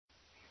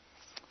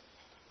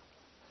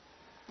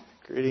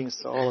Greetings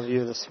to all of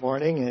you this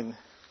morning in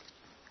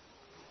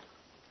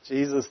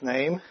Jesus'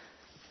 name.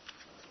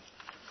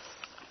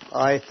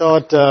 I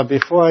thought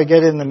before I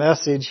get in the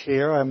message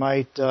here, I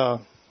might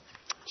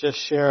just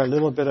share a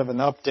little bit of an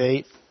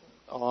update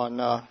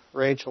on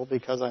Rachel,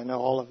 because I know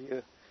all of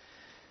you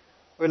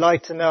would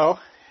like to know.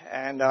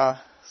 And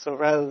so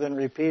rather than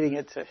repeating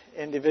it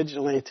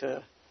individually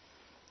to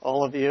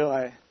all of you,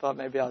 I thought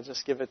maybe I'll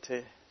just give it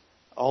to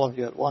all of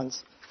you at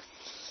once.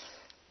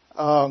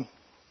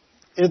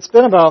 It's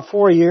been about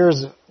 4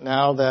 years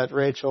now that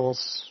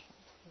Rachel's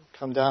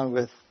come down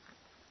with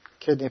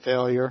kidney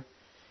failure.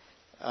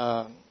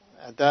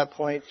 At that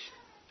point,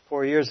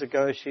 4 years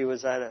ago, she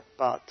was at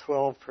about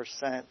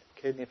 12%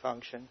 kidney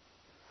function.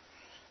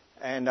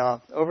 And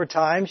over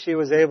time, she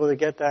was able to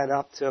get that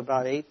up to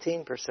about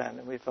 18%,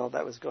 and we felt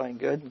that was going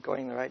good and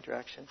going in the right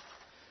direction.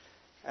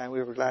 And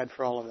we were glad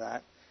for all of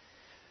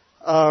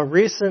that.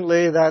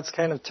 Recently, that's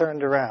kind of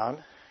turned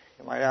around.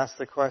 You might ask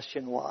the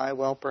question, why?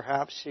 Well,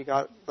 perhaps she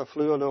got the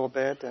flu a little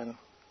bit, and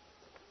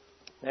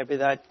maybe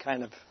that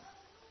kind of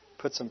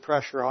put some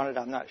pressure on it.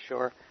 I'm not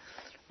sure.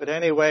 But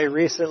anyway,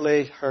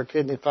 recently her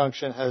kidney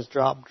function has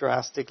dropped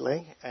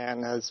drastically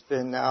and has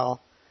been now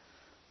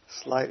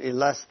slightly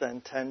less than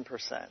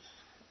 10%.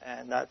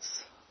 And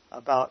that's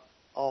about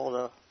all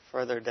the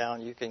further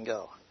down you can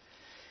go.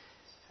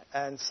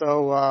 And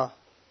so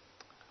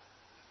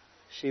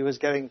she was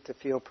getting to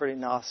feel pretty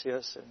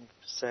nauseous and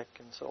sick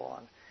and so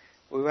on.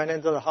 We went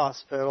into the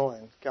hospital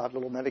and got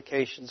little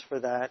medications for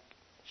that.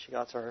 She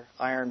got her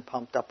iron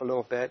pumped up a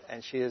little bit,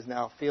 and she is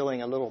now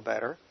feeling a little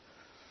better.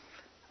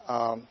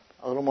 A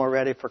little more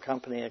ready for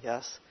company, I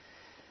guess.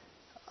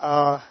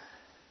 But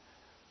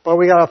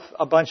we got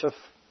a bunch of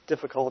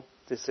difficult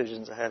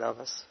decisions ahead of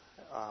us.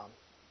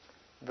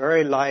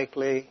 Very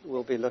likely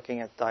we'll be looking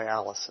at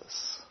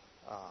dialysis.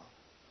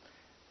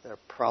 There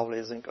probably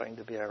isn't going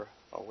to be a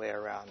way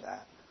around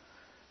that.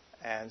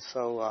 And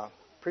so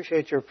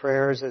appreciate your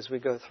prayers as we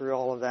go through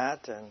all of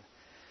that. And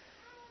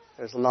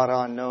there's a lot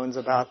of unknowns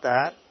about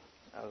that.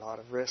 A lot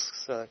of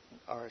risks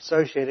are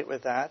associated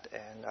with that.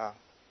 And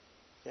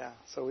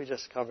so we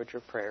just covered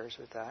your prayers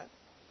with that.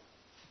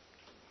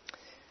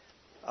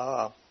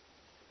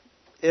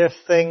 If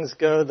things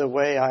go the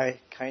way I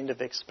kind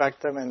of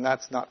expect them, and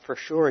that's not for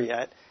sure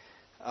yet,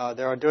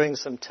 they are doing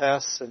some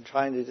tests and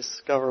trying to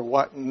discover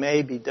what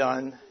may be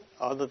done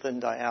other than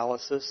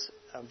dialysis,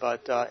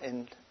 but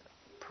in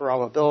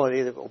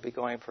probability that we'll be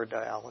going for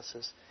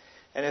dialysis.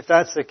 And if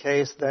that's the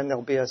case, then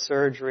there'll be a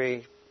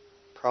surgery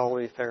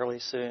probably fairly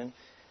soon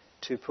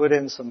to put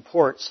in some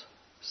ports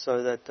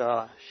so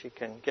that she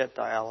can get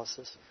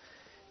dialysis.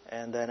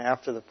 And then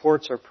after the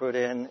ports are put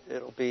in,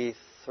 it'll be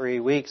 3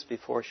 weeks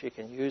before she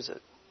can use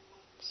it.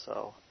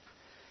 So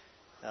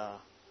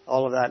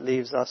all of that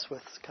leaves us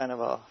with kind of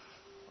a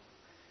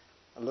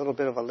little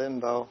bit of a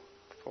limbo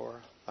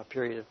for a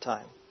period of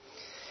time.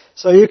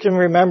 So you can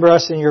remember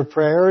us in your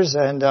prayers,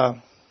 and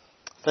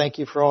thank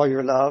you for all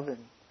your love and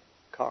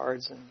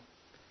cards and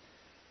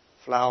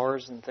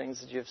flowers and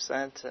things that you've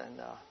sent and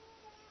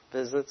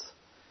visits.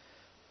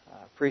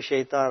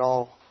 Appreciate that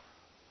all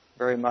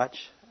very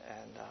much,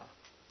 and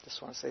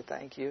just want to say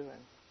thank you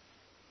and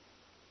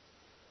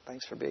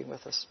thanks for being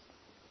with us.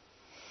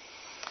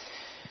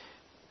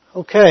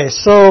 Okay,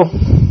 so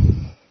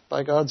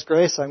by God's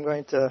grace, I'm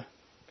going to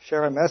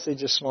share a message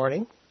this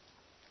morning.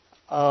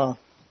 Title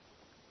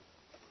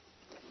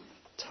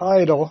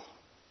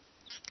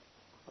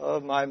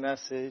of my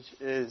message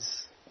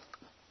is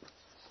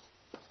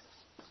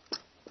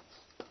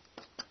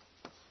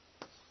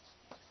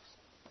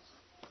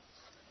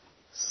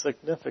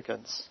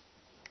Significance.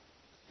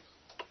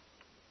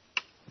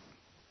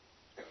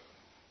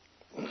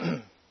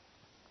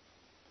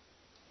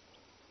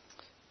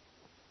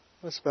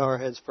 Let's bow our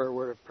heads for a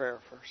word of prayer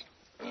first.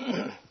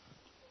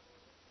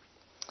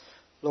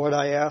 Lord,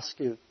 I ask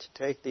you to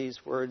take these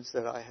words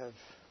that I have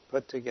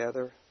put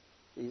together,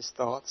 these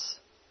thoughts,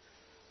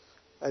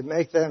 and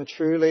make them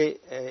truly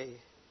a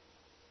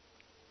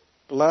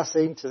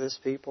blessing to this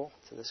people,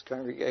 to this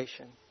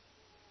congregation.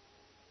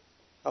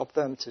 Help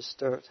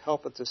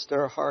it to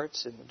stir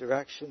hearts in the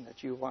direction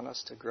that you want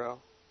us to grow,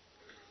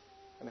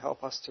 and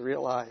help us to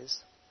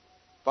realize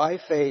by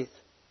faith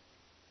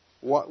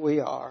what we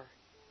are,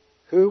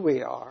 who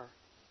we are,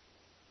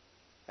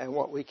 and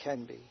what we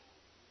can be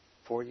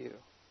for you.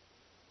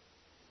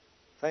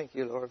 Thank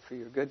you, Lord, for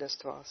your goodness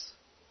to us.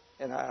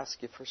 And I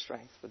ask you for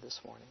strength for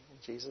this morning. In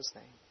Jesus'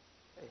 name,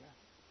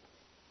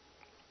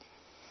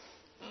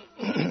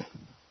 amen.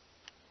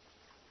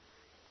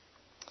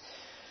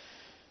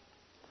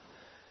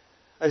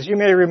 As you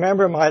may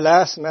remember, my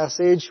last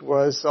message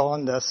was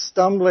on the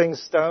stumbling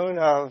stone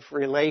of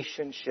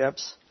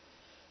relationships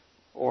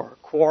or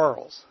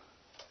quarrels.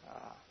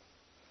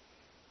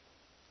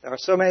 There are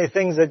so many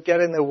things that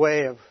get in the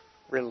way of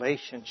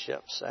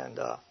relationships. And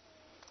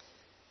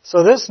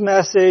so this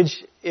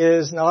message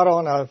is not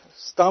on a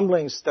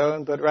stumbling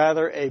stone, but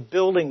rather a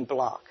building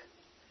block.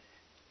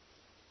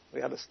 We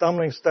had a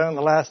stumbling stone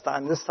the last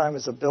time. This time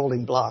is a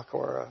building block,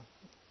 or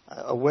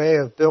a way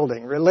of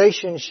building.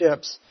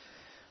 Relationships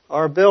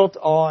are built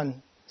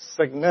on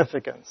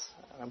significance.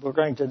 And we're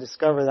going to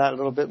discover that a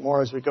little bit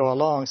more as we go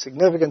along.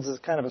 Significance is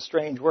kind of a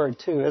strange word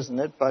too, isn't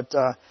it? But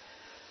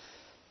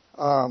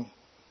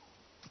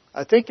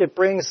I think it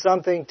brings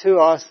something to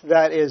us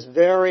that is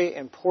very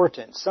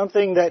important,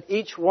 something that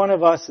each one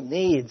of us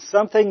needs,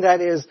 something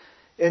that is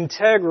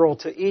integral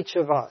to each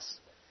of us,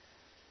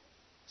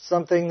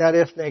 something that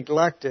if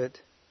neglected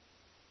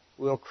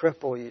will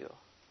cripple you.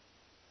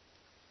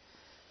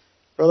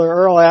 Brother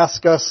Earl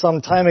asked us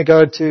some time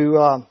ago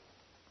to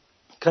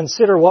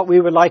consider what we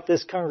would like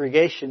this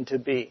congregation to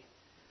be.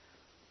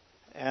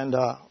 And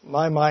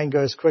my mind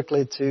goes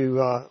quickly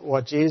to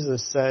what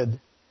Jesus said,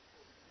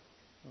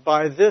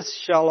 "By this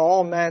shall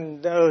all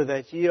men know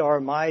that ye are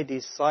my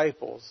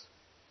disciples,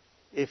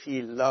 if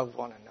ye love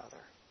one another."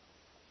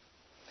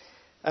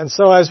 And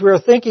so as we're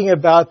thinking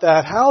about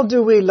that, how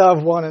do we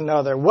love one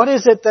another? What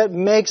is it that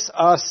makes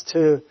us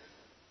to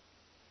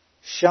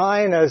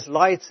shine as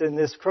lights in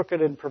this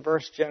crooked and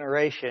perverse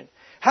generation?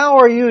 How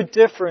are you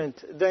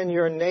different than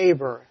your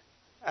neighbor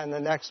and the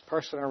next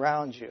person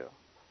around you?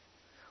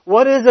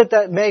 What is it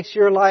that makes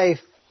your life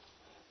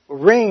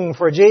ring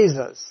for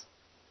Jesus?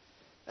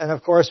 And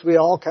of course, we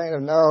all kind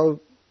of know,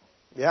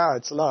 yeah,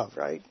 it's love,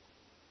 right?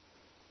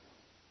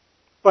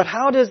 But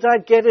how does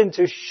that get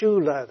into shoe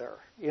leather?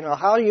 You know,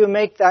 how do you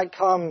make that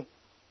come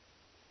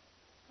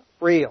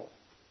real?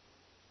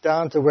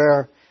 Down to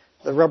where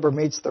the rubber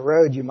meets the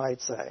road, you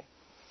might say.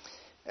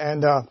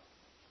 And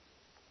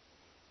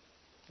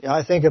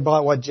I think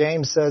about what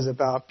James says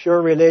about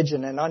pure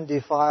religion and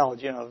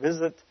undefiled. You know,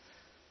 visit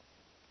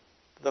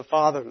the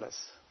fatherless,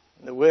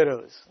 the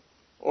widows,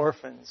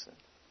 orphans,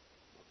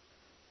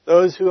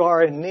 those who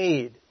are in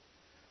need.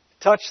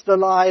 Touch the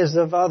lives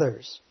of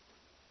others.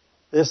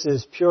 This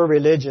is pure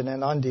religion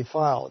and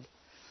undefiled.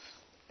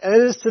 And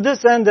it is to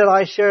this end that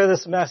I share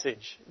this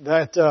message,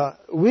 that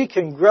we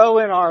can grow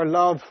in our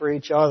love for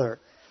each other,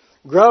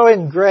 grow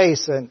in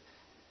grace, and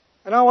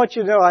I want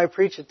you to know I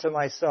preach it to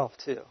myself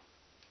too.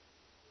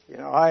 You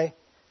know, I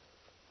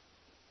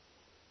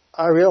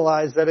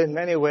realize that in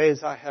many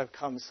ways I have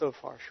come so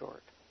far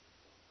short.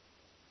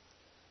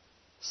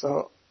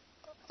 So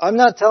I'm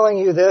not telling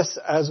you this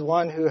as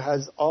one who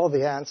has all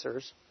the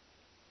answers.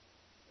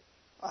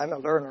 I'm a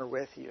learner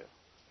with you.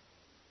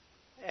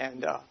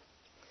 And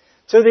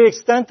to the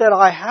extent that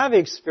I have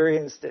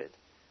experienced it,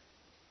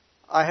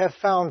 I have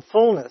found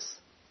fullness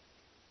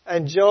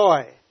and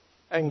joy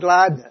and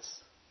gladness.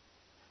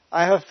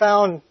 I have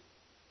found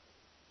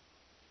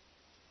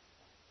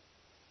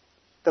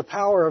the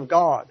power of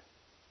God.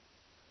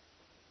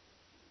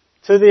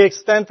 To the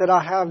extent that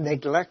I have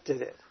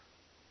neglected it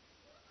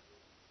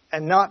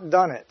and not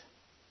done it,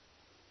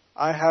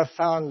 I have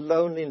found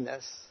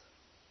loneliness,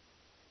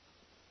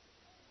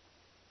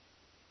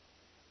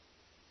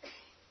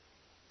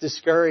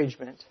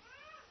 discouragement,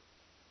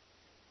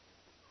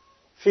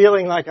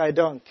 feeling like I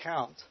don't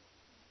count,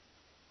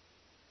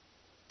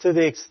 to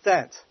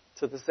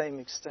the same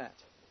extent.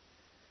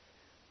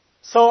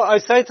 So I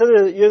say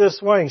to you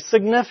this morning,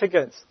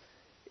 significance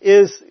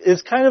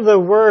is kind of the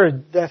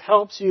word that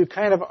helps you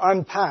kind of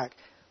unpack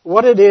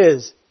what it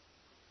is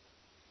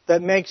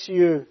that makes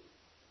you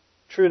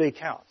truly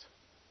count.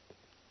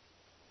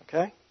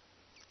 Okay?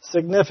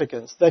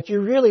 Significance, that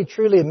you really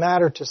truly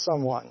matter to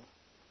someone.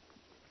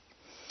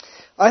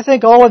 I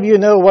think all of you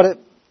know what it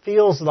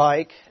feels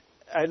like,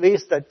 at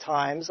least at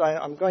times.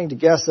 I'm going to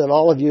guess that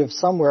all of you have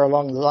somewhere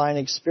along the line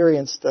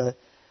experienced a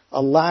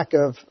lack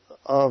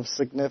of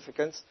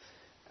significance.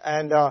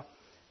 And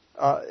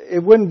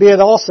it wouldn't be at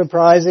all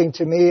surprising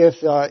to me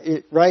if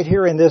right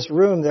here in this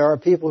room there are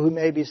people who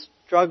may be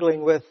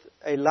struggling with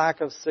a lack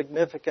of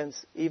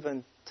significance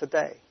even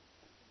today.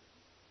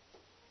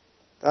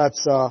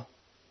 That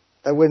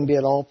wouldn't be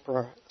at all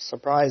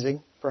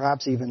surprising,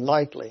 perhaps even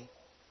likely.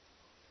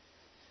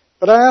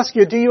 But I ask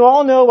you, do you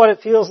all know what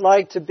it feels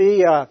like to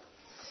be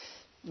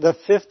the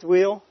fifth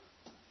wheel?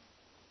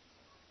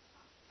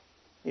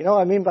 You know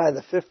what I mean by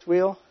the fifth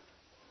wheel?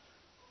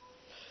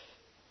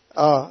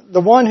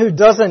 The one who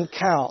doesn't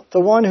count, the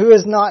one who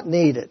is not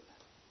needed,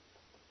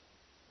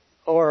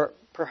 or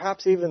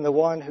perhaps even the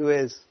one who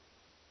is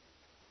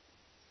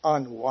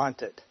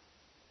unwanted.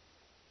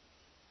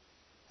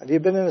 Have you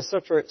been in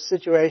a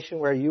situation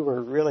where you were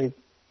really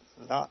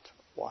not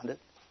wanted?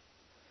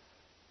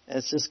 And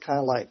it's just kind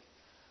of like,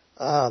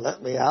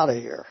 let me out of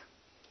here.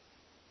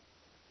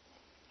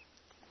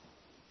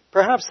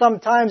 Perhaps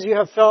sometimes you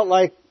have felt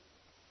like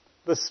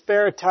the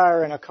spare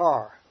tire in a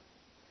car.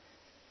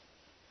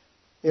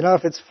 You know,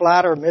 if it's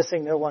flat or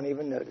missing, no one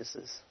even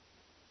notices.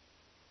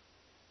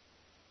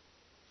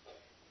 Do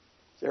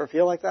you ever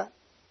feel like that?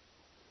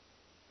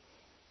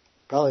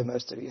 Probably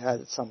most of you had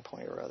at some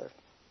point or other.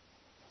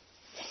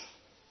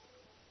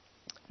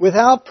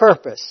 Without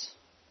purpose,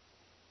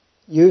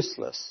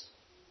 useless,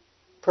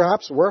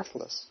 perhaps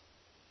worthless.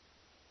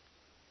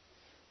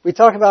 We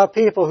talk about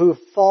people who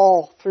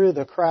fall through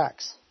the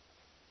cracks.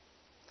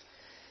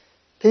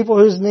 People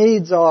whose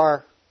needs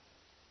are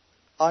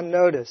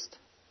unnoticed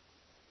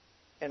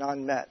and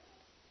unmet.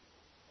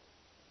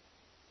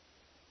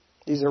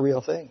 These are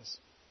real things.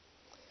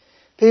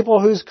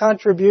 People whose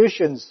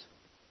contributions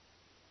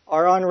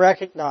are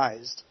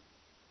unrecognized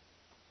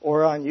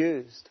or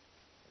unused.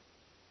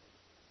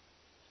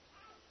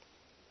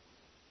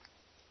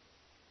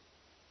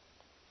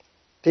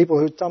 People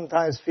who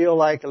sometimes feel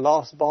like a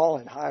lost ball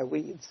in high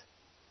weeds.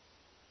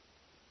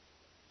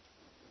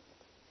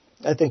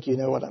 I think you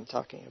know what I'm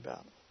talking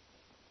about.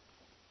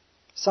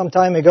 Some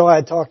time ago,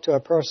 I talked to a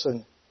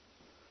person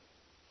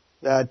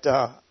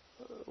that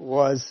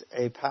was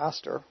a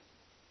pastor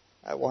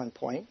at one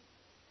point.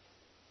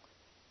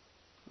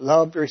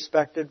 Loved,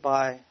 respected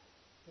by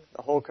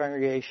the whole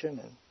congregation,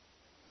 and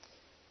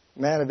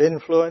man of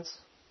influence,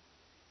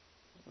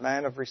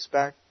 man of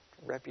respect,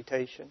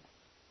 reputation.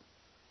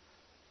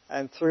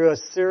 And through a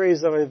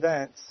series of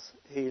events,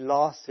 he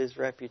lost his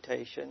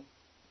reputation,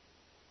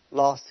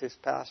 lost his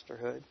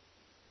pastorhood,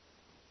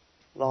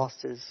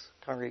 lost his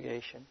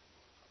congregation,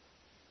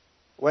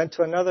 went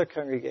to another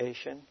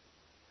congregation,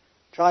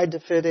 tried to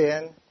fit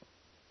in,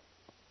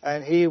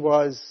 and he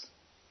was,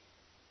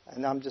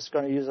 and I'm just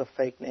going to use a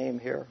fake name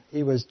here,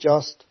 he was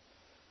just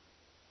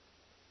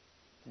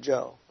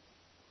Joe.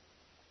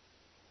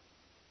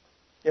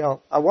 You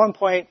know, at one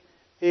point,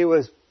 he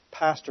was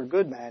Pastor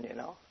Goodman, you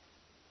know.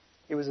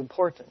 He was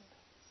important.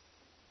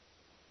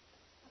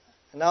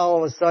 And now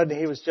all of a sudden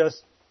he was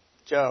just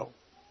Joe.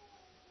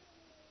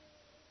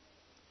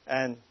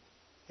 And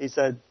he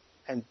said,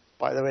 and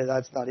by the way,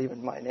 that's not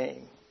even my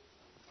name.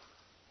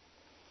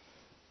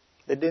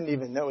 They didn't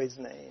even know his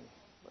name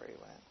where he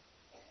went.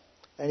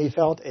 And he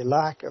felt a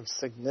lack of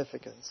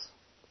significance.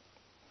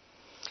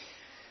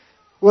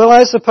 Well,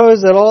 I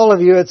suppose that all of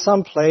you at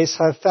some place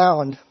have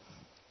found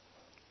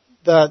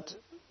that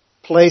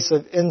place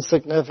of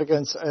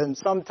insignificance and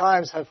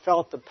sometimes have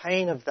felt the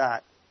pain of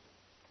that.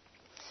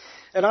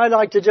 And I'd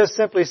like to just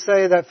simply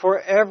say that for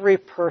every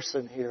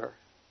person here,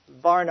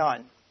 bar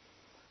none,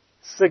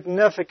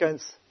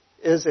 significance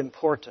is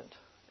important.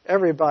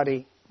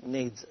 Everybody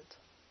needs it.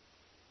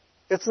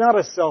 It's not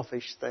a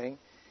selfish thing.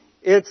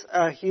 It's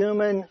a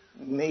human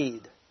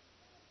need.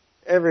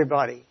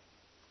 Everybody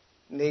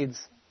needs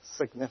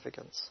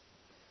significance.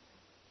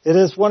 It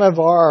is one of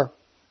our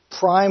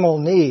primal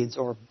needs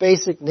or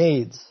basic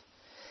needs.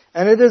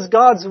 And it is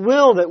God's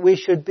will that we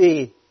should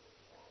be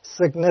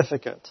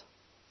significant.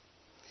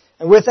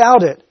 And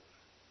without it,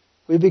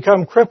 we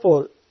become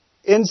crippled,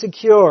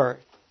 insecure,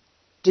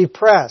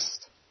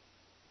 depressed,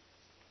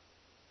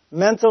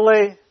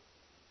 mentally,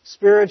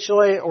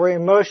 spiritually, or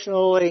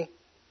emotionally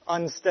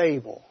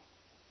unstable.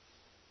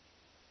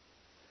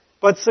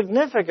 But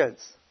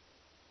significance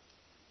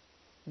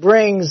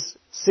brings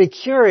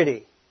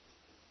security,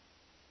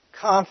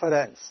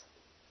 confidence,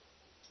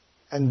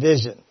 and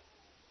vision.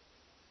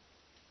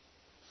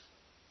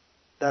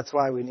 That's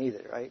why we need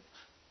it, right?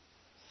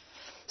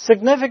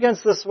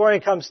 Significance this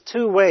morning comes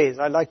two ways.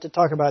 I'd like to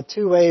talk about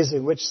two ways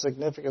in which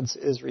significance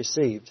is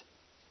received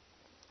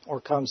or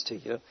comes to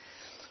you.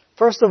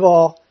 First of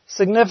all,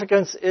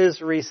 significance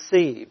is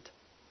received.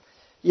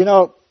 You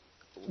know,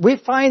 we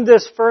find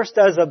this first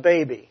as a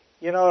baby.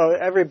 You know,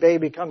 every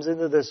baby comes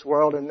into this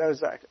world and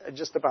knows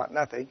just about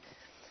nothing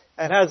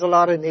and has a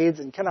lot of needs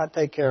and cannot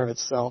take care of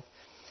itself.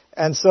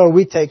 And so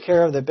we take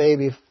care of the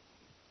baby,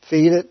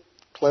 feed it,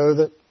 clothe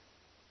it,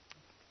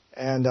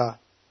 and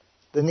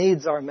the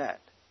needs are met.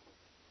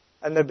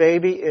 And the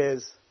baby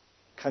is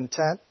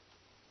content,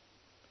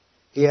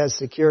 he has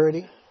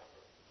security,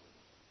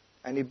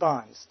 and he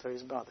bonds to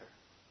his mother.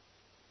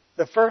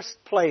 The first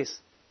place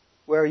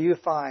where you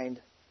find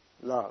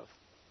love.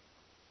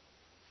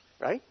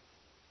 Right?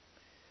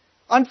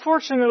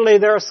 Unfortunately,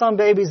 there are some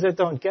babies that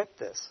don't get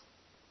this.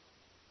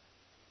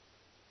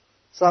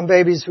 Some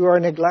babies who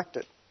are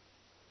neglected,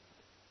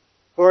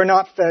 who are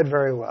not fed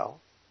very well,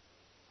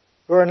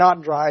 who are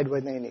not dried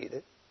when they need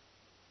it.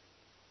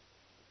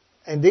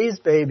 And these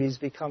babies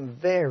become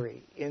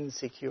very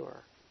insecure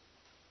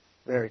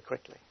very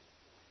quickly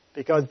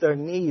because their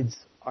needs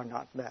are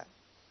not met.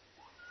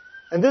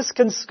 And this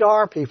can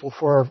scar people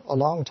for a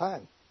long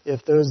time.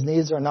 If those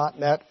needs are not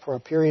met for a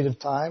period of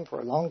time,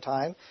 for a long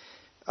time,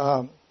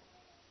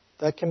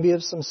 that can be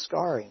of some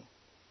scarring.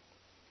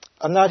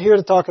 I'm not here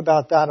to talk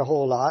about that a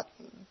whole lot.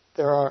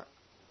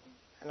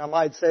 And I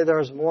might say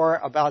there's more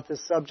about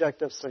this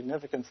subject of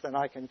significance than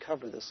I can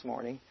cover this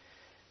morning.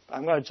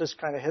 I'm going to just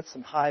kind of hit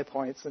some high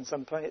points and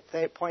some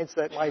points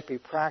that might be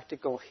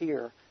practical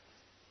here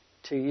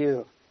to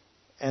you.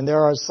 And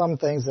there are some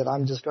things that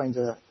I'm just going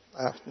to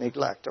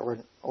neglect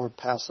or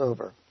pass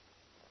over.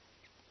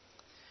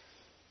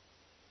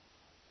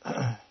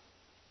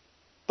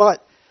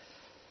 But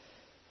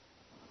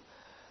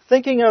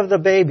thinking of the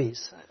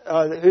babies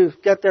who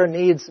get their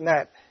needs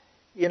met,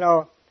 you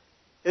know,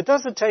 it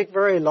doesn't take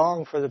very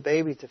long for the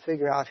baby to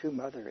figure out who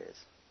mother is.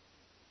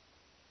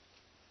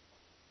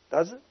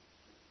 Does it?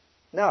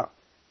 No.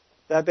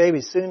 That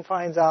baby soon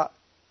finds out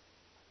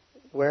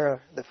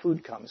where the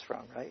food comes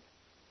from, right?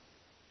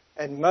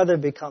 And mother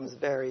becomes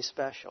very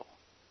special.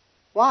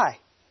 Why?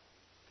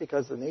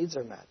 Because the needs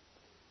are met.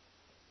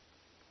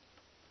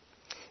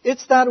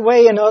 It's that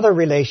way in other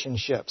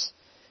relationships.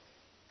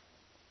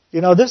 You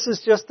know, this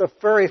is just the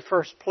very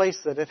first place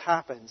that it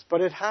happens,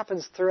 but it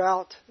happens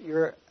throughout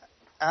your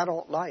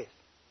adult life.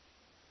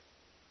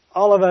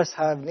 All of us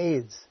have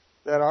needs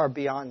that are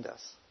beyond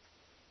us.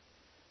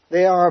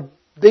 They are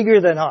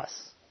bigger than us.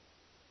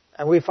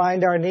 And we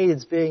find our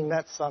needs being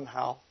met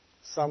somehow,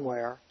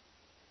 somewhere.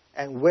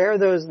 And where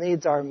those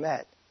needs are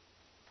met,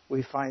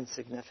 we find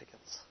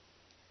significance.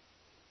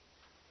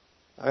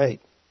 All right.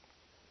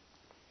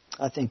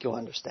 I think you'll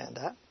understand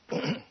that.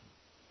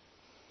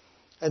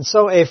 And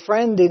so a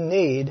friend in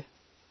need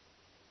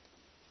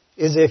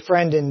is a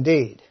friend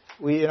indeed.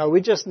 We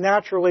just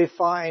naturally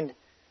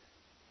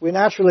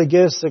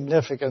give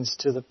significance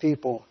to the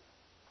people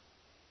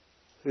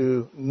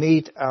who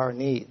meet our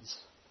needs.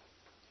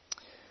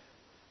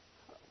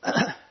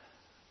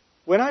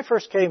 When I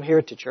first came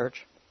here to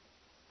church,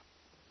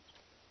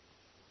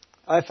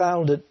 I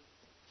found it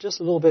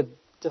just a little bit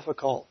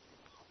difficult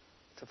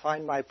to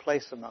find my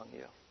place among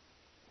you.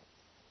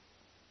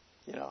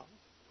 You know,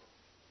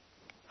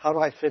 how do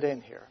I fit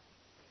in here?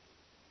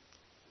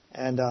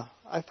 And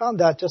I found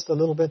that just a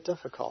little bit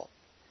difficult.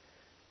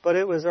 But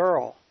it was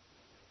Earl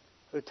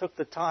who took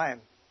the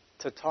time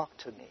to talk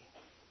to me,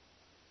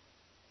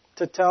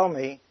 to tell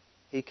me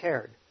he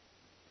cared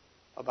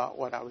about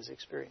what I was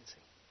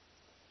experiencing,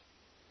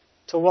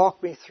 to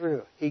walk me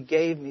through. He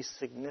gave me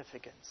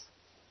significance.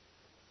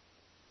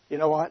 You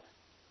know what?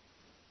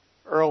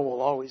 Earl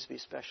will always be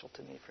special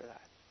to me for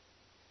that.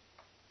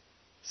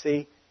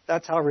 See,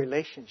 that's how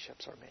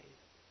relationships are made.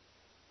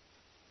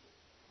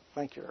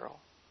 Thank you, Earl.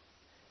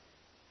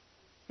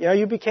 You know,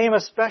 you became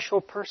a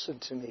special person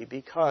to me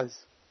because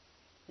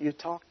you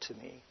talked to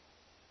me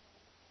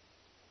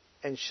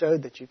and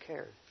showed that you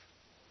cared.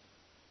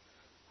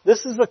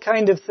 This is the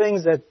kind of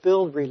things that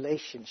build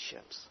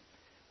relationships.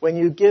 When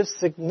you give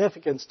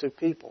significance to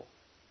people,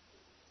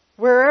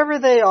 wherever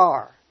they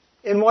are,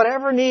 in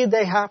whatever need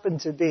they happen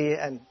to be,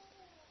 and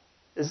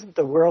isn't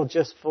the world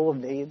just full of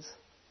needs?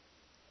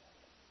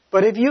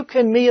 But if you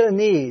can meet a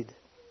need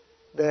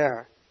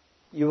there,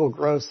 you will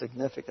grow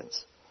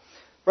significance.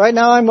 Right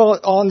now I'm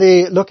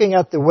looking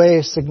at the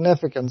way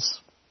significance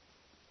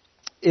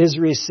is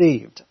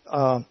received.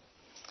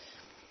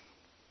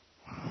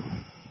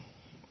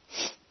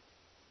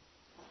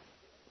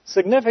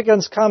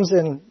 Significance comes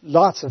in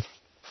lots of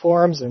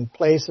forms and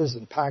places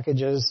and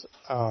packages.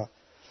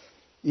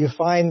 You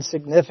find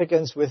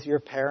significance with your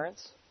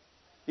parents.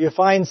 You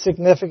find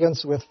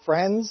significance with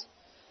friends,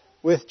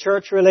 with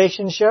church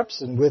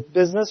relationships, and with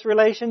business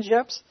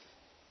relationships.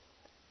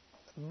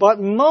 But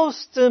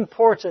most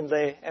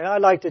importantly, and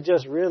I'd like to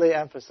just really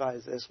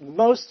emphasize this,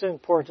 most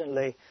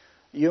importantly,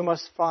 you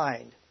must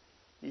find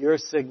your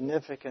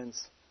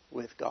significance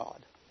with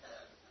God.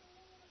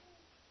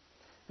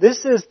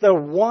 This is the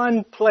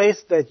one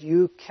place that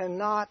you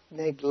cannot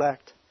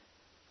neglect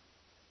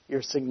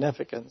your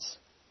significance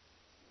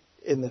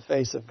in the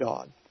face of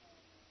God.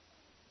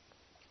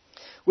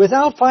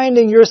 Without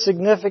finding your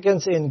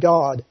significance in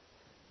God,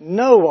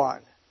 no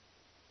one,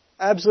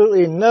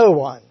 absolutely no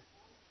one,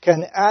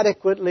 can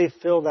adequately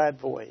fill that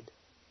void.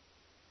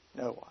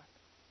 No one.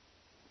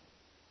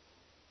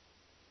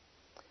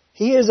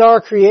 He is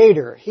our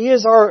Creator.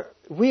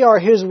 We are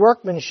His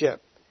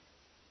workmanship.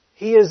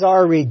 He is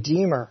our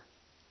Redeemer.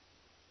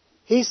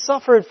 He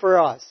suffered for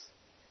us,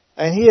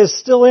 and He is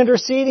still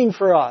interceding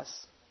for us.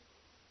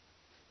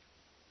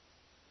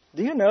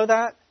 Do you know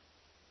that?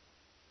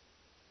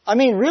 I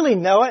mean, really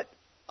know it?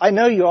 I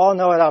know you all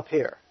know it up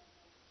here.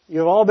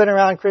 You've all been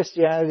around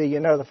Christianity, you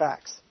know the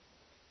facts.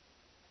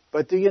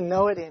 But do you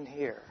know it in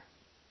here?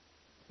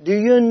 Do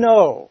you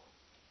know,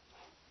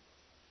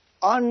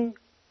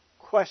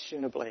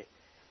 unquestionably,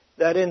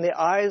 that in the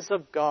eyes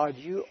of God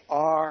you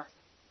are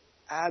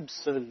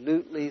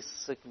absolutely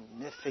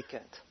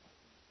significant?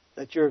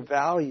 That your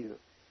value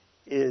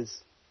is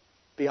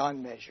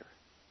beyond measure.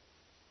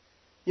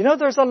 You know,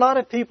 there's a lot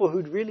of people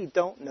who really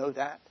don't know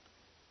that.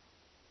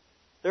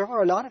 There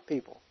are a lot of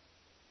people.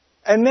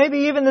 And maybe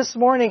even this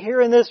morning here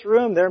in this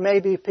room, there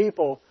may be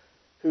people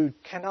who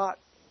cannot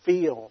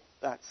feel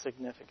that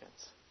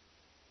significance.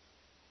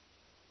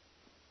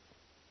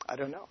 I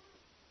don't know.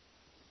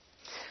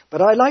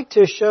 But I'd like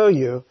to show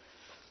you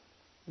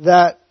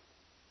that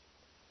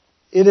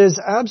it is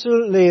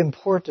absolutely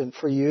important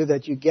for you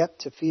that you get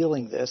to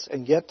feeling this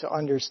and get to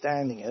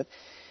understanding it.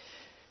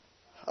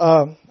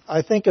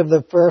 I think of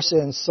the verse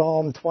in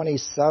Psalm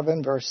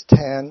 27, verse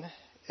 10.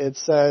 It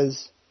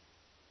says,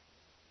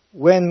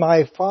 "When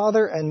my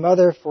father and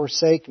mother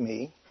forsake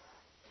me,"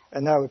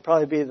 and that would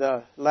probably be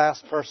the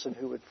last person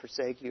who would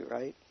forsake you,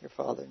 right? Your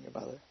father and your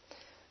mother.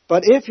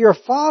 "But if your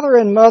father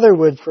and mother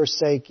would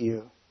forsake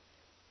you,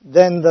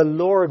 then the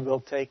Lord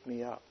will take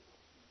me up."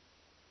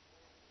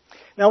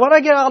 Now what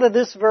I get out of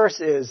this verse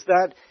is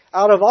that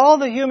out of all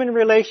the human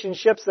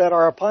relationships that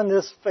are upon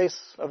this face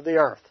of the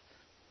earth,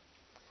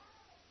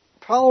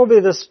 probably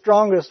the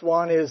strongest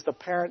one is the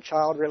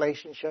parent-child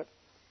relationship,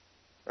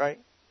 right?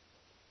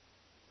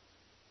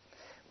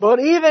 But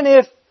even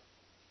if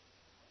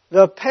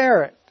the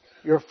parent,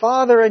 your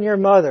father and your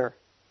mother,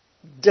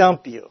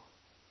 dump you,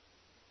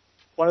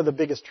 one of the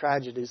biggest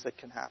tragedies that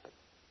can happen.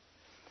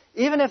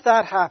 Even if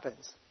that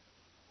happens,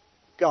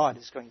 God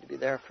is going to be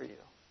there for you.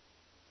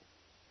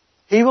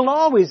 He will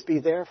always be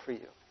there for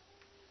you.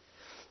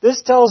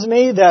 This tells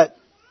me that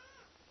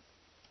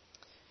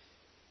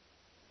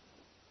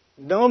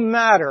no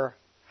matter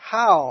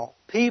how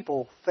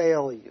people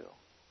fail you,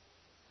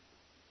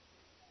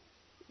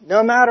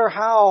 no matter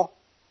how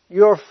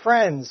your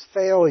friends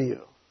fail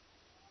you,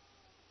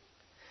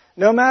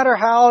 no matter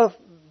how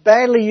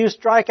badly you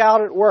strike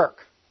out at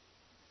work,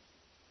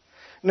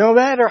 no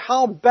matter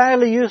how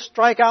badly you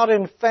strike out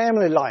in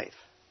family life,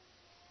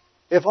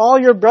 if all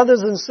your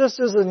brothers and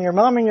sisters and your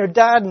mom and your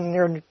dad and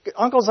your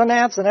uncles and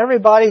aunts and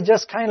everybody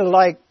just kind of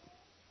like,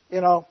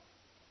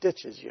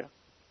 ditches you,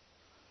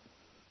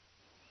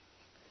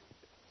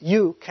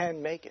 you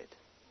can make it.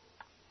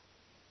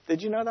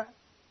 Did you know that?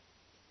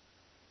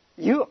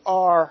 You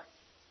are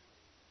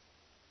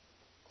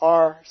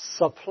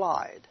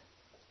supplied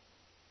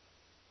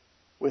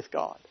with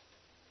God.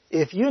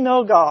 If you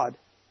know God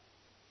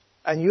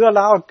and you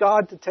allow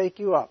God to take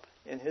you up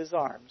in His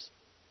arms,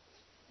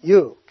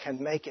 you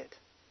can make it.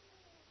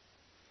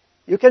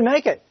 You can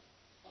make it.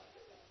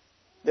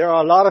 There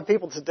are a lot of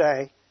people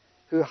today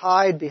who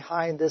hide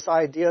behind this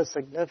idea of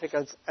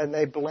significance and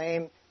they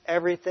blame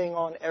everything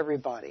on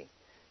everybody.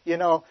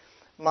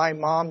 My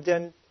mom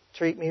didn't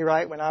treat me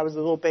right when I was a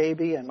little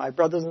baby, and my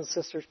brothers and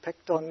sisters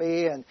picked on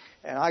me, and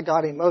I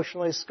got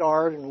emotionally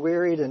scarred and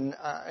wearied, and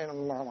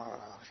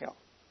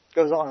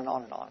goes on and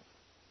on and on.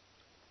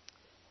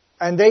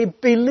 And they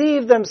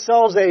believe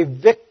themselves a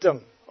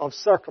victim of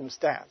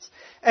circumstance.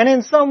 And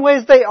in some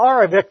ways they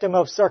are a victim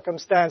of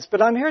circumstance,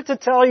 but I'm here to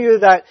tell you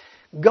that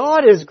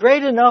God is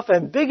great enough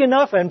and big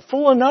enough and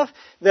full enough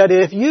that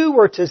if you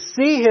were to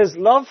see His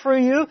love for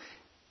you,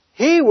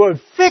 He would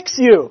fix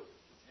you.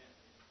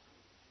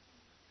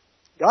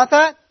 Got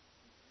that?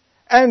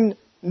 And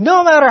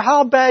no matter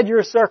how bad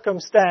your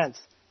circumstance,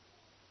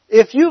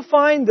 if you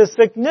find the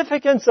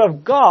significance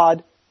of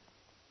God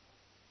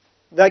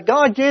that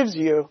God gives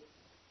you,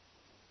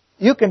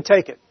 you can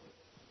take it.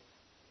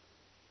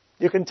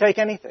 You can take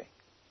anything.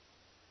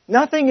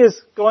 Nothing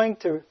is going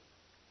to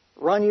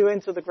run you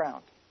into the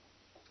ground.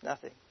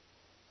 Nothing.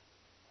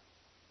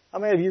 How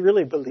many of you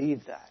really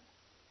believe that?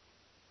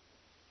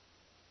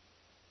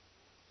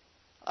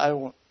 I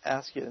won't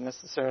ask you to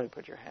necessarily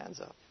put your hands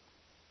up.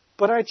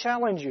 But I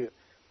challenge you.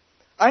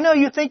 I know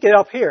you think it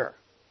up here.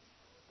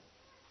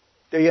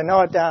 Do you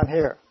know it down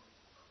here?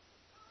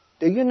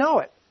 Do you know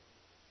it?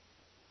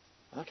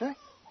 Okay.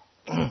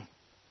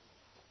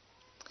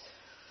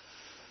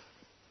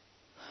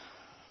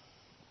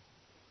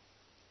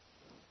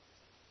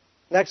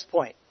 Next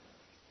point.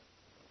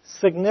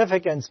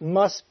 Significance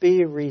must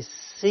be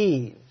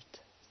received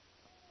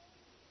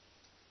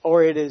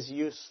or it is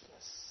useless.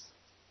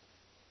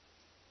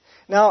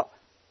 Now,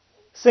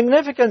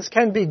 significance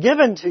can be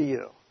given to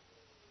you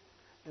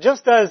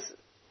just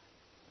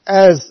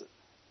as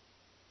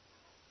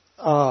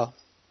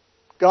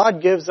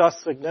God gives us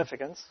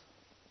significance,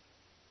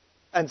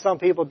 and some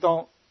people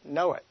don't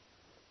know it.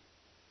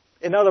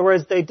 In other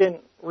words, they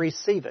didn't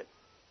receive it.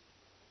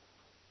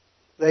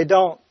 They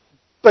don't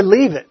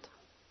believe it.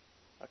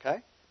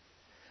 Okay?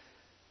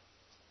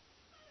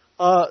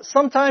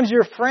 Sometimes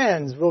your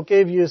friends will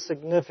give you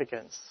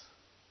significance.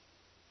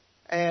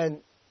 And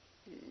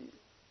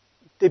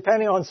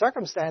depending on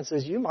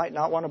circumstances, you might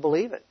not want to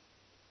believe it.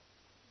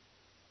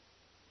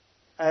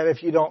 And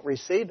if you don't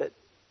receive it,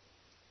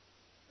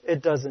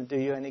 it doesn't do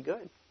you any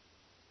good.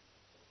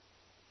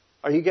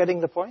 Are you getting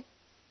the point?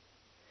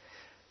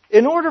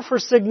 In order for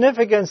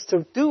significance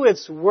to do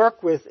its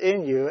work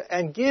within you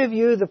and give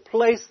you the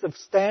place of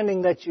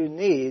standing that you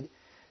need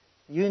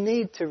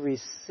to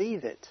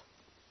receive it.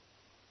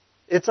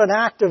 It's an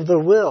act of the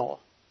will.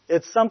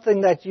 It's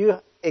something that you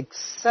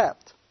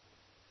accept.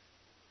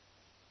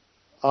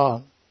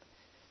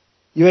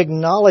 You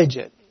acknowledge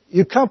it.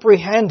 You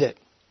comprehend it.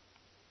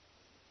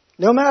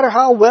 No matter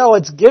how well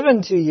it's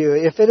given to you,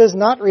 if it is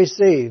not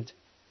received,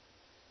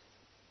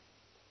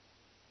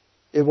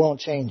 it won't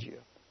change you.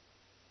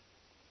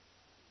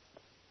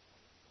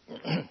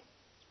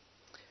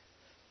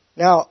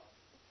 Now,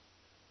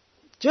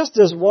 just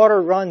as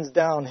water runs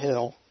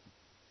downhill,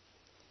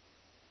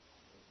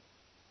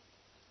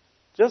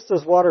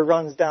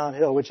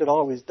 which it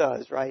always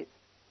does, right?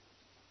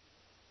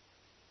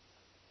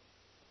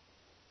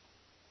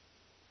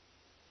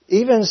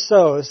 Even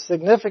so,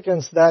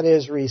 significance that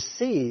is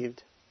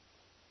received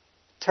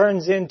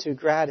turns into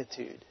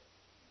gratitude.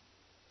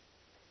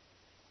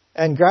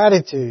 And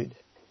gratitude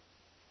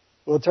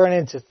will turn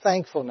into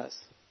thankfulness.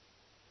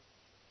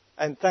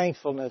 And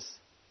thankfulness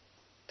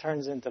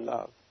turns into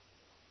love.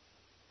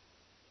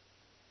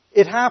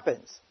 It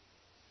happens,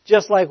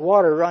 just like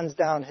water runs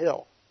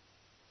downhill.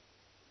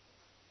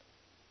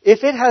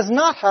 If it has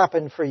not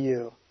happened for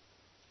you,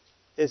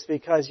 it's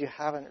because you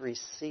haven't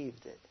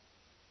received it.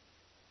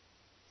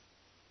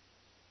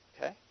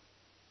 Okay?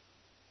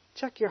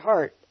 Check your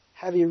heart.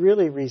 Have you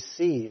really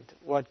received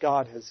what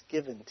God has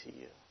given to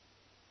you?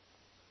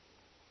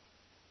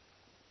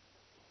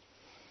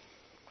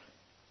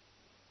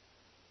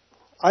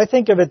 I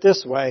think of it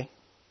this way.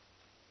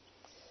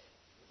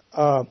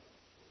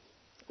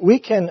 We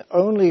can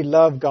only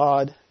love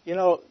God. You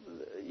know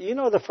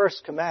the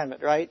first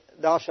commandment, right?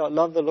 Thou shalt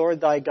love the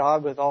Lord thy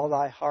God with all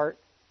thy heart.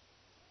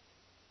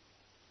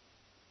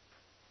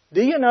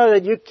 Do you know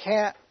that you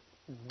can't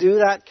do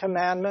that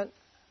commandment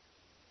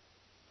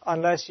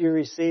unless you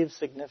receive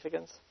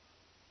significance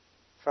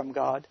from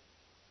God?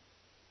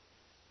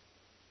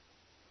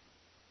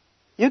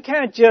 You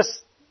can't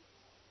just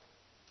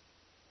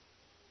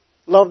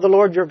love the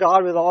Lord your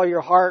God with all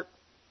your heart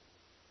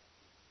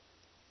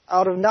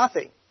out of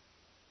nothing.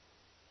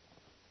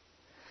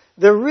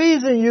 The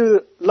reason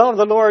you love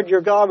the Lord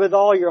your God with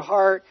all your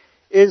heart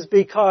is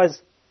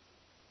because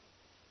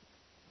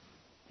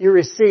you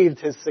received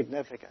His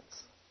significance.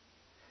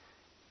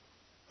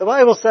 The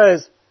Bible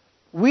says,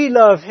 we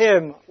love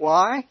Him.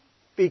 Why?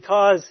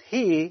 Because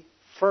He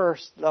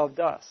first loved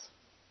us.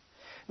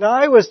 Now,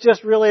 I was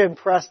just really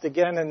impressed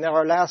again in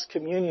our last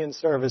communion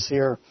service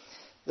here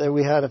that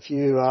we had it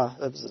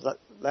was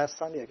last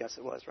Sunday, I guess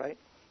it was, right?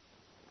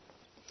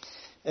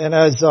 And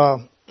as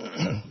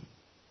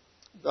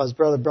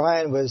Brother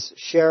Brian was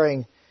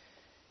sharing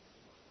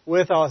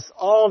with us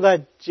all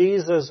that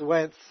Jesus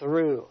went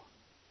through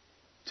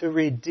to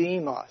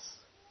redeem us,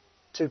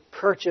 to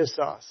purchase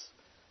us,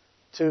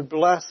 to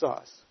bless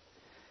us.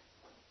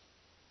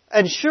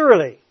 And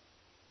surely,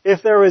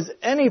 if there was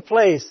any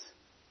place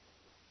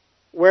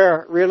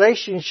where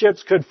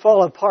relationships could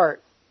fall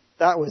apart,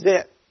 that was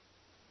it.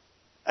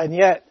 And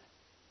yet,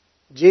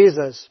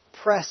 Jesus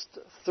pressed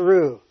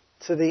through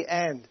to the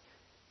end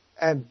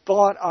and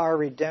bought our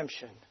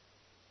redemption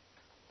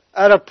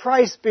at a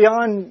price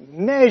beyond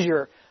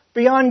measure,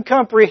 beyond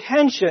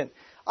comprehension.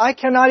 I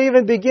cannot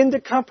even begin to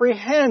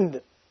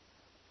comprehend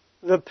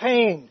the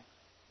pain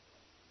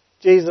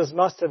Jesus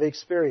must have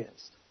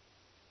experienced.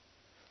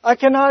 I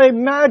cannot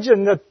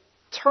imagine the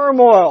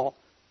turmoil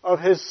of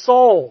His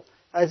soul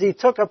as He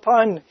took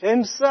upon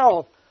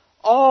Himself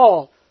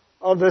all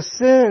of the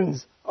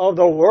sins of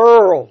the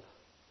world.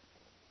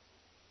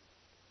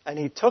 And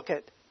He took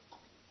it.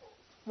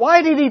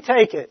 Why did He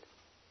take it?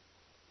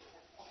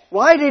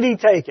 Why did He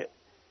take it?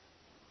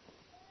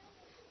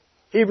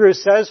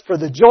 Hebrews says, for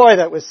the joy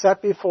that was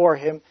set before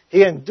Him,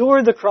 He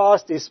endured the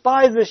cross,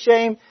 despised the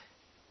shame,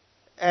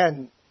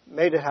 and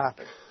made it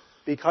happen.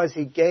 Because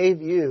He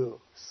gave you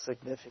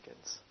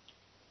significance.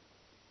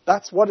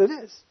 That's what it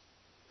is.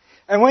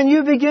 And when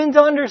you begin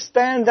to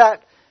understand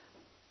that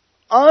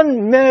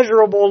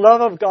unmeasurable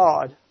love of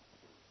God,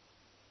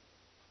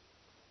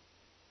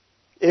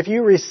 if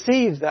you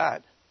receive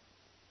that,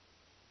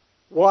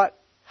 what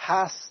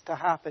has to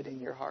happen in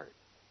your heart?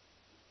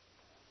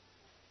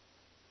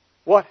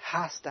 What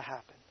has to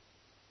happen?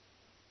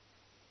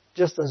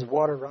 Just as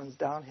water runs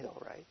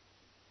downhill, right?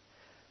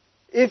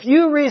 If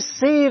you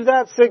receive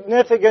that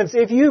significance,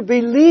 if you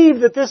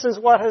believe that this is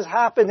what has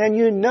happened, and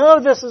you know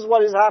this is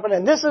what has happened,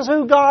 and this is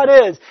who God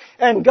is,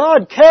 and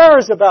God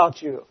cares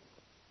about you,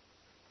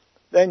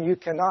 then you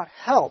cannot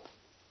help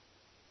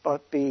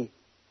but be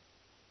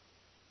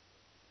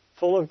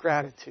full of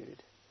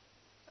gratitude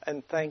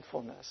and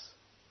thankfulness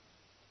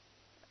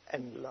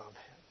and love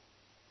Him.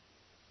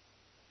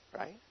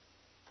 Right?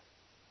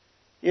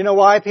 You know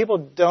why people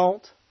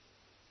don't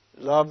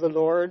love the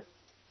Lord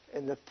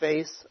in the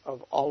face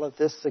of all of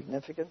this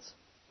significance?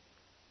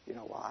 You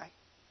know why?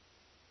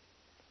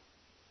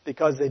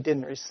 Because they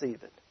didn't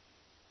receive it.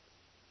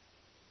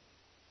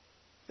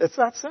 It's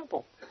that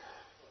simple.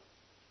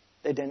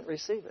 They didn't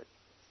receive it.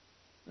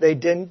 They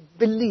didn't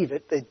believe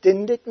it. They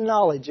didn't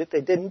acknowledge it.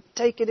 They didn't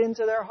take it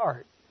into their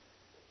heart.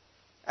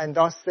 And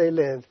thus they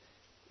live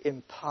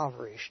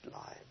impoverished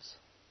lives.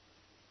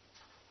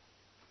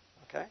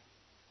 Okay?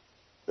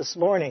 This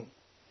morning,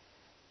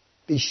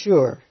 be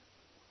sure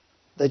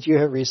that you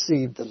have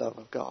received the love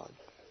of God.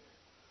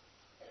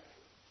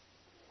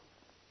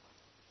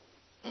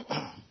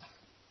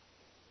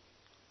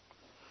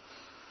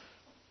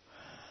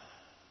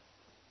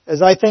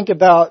 As I think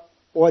about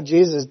what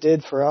Jesus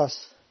did for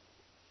us,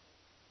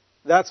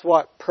 that's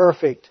what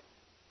perfect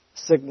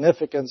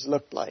significance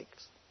looks like.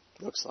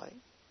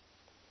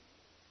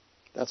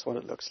 That's what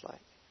it looks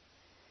like.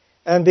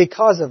 And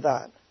because of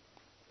that,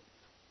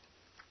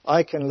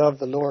 I can love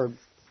the Lord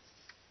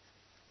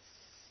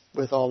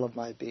with all of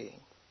my being.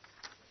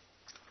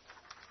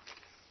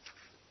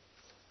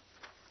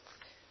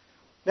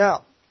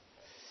 Now,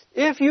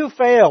 if you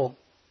fail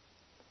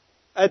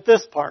at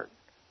this part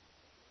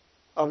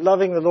of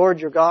loving the Lord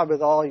your God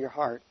with all your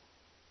heart,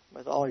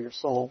 with all your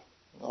soul,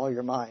 with all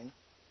your mind,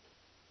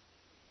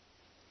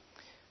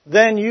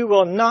 then you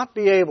will not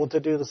be able to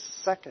do the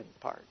second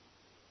part.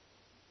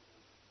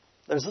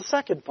 There's a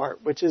second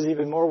part, which is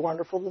even more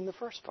wonderful than the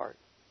first part.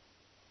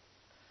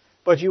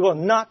 But you will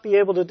not be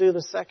able to do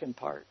the second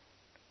part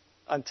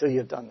until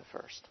you've done the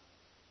first.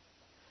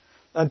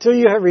 Until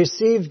you have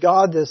received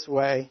God this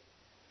way,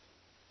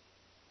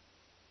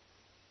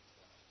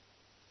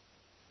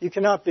 you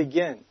cannot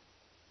begin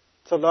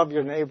to love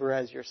your neighbor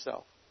as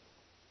yourself.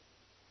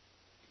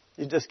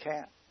 You just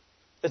can't.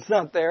 It's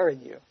not there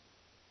in you.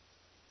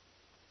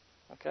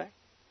 Okay?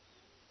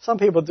 Some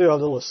people do a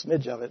little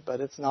smidge of it, but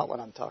it's not what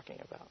I'm talking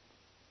about.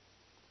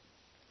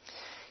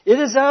 It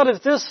is out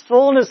of this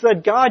fullness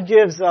that God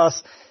gives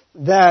us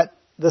that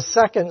the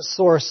second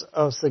source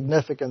of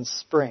significance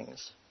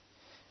springs.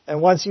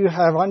 And once you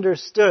have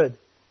understood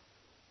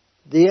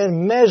the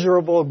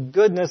immeasurable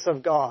goodness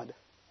of God,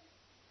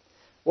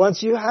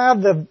 once you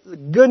have the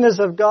goodness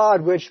of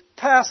God which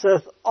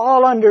passeth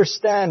all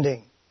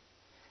understanding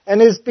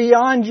and is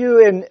beyond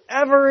you in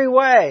every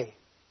way,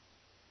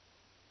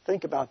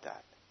 think about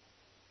that.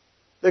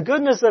 The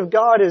goodness of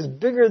God is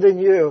bigger than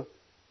you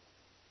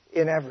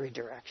in every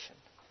direction.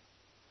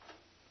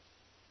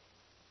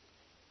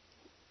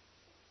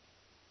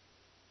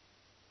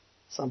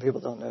 Some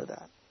people don't know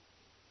that.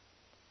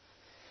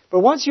 But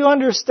once you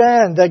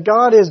understand that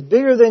God is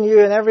bigger than you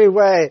in every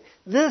way,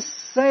 this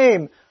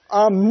same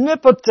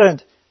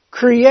omnipotent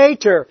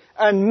Creator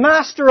and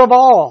Master of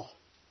all,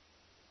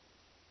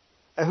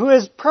 who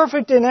is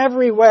perfect in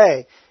every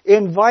way,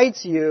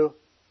 invites you,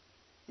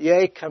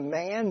 yea,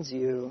 commands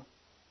you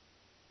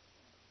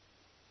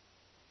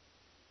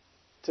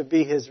to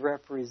be His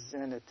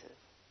representative.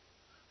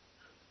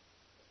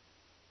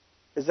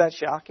 Is that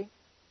shocking?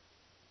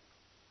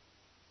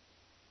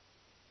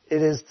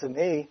 It is to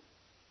me.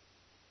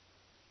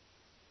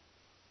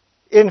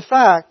 In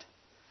fact,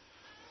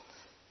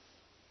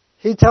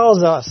 He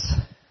tells us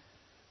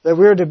that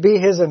we're to be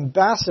His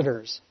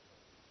ambassadors.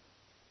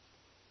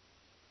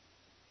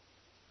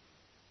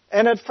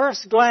 And at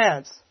first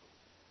glance,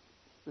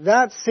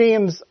 that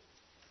seems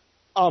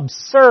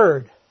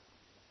absurd.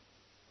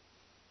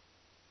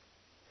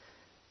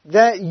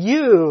 That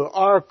you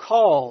are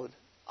called,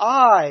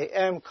 I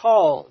am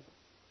called,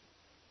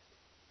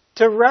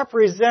 to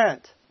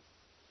represent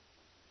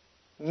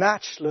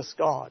matchless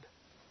God.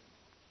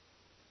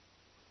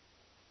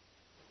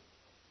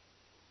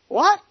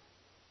 What?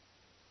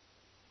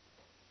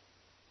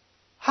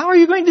 How are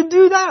you going to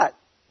do that?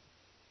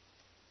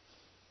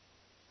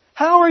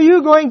 How are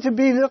you going to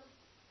be looked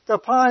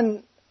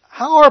upon?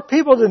 How are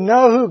people to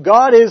know who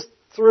God is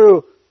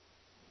through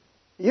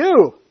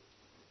you?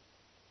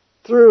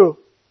 Through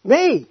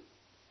me?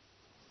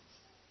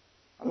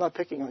 I'm not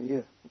picking on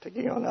you. I'm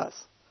picking on us.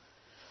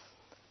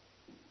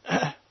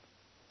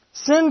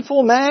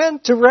 Sinful man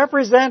to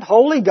represent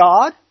holy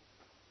God?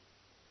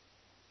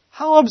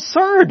 How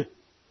absurd!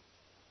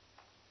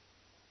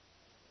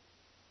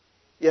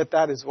 Yet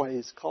that is what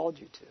He's called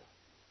you to.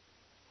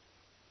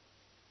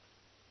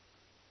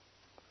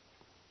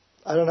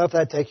 I don't know if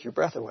that takes your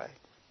breath away.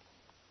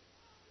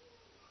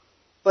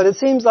 But it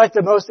seems like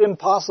the most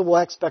impossible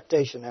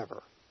expectation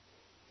ever.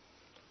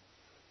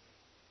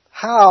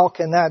 How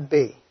can that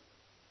be?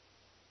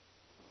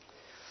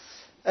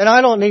 And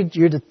I don't need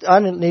you,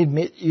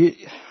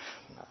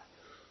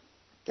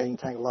 getting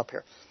tangled up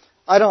here.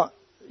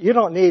 You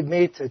don't need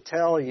me to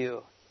tell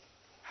you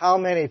how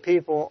many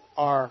people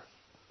are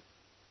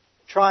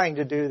trying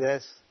to do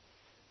this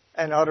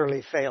and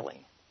utterly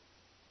failing.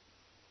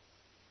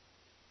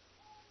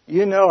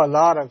 You know a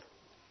lot of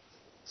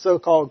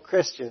so-called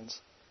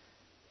Christians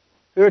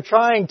who are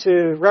trying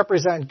to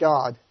represent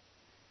God,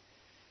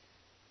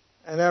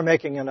 and they're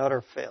making an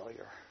utter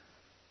failure.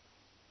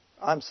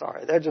 I'm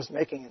sorry, they're just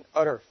making an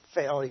utter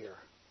failure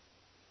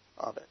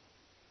of it.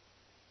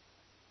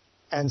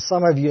 And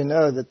some of you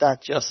know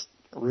that just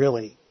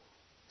really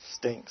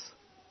stinks.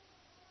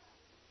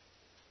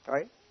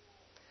 Right?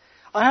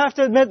 I have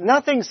to admit,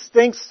 nothing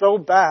stinks so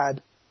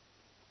bad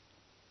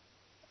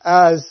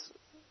as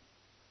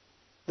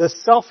the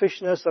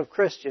selfishness of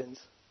Christians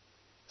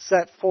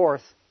set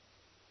forth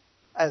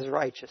as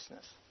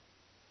righteousness.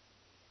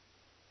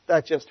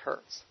 That just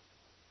hurts,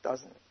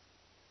 doesn't it?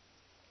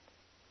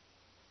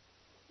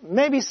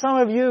 Maybe some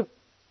of you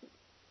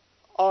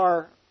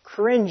are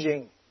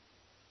cringing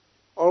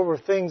over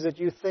things that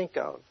you think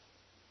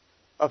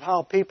of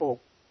how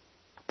people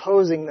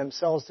posing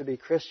themselves to be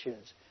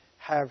Christians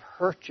have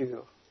hurt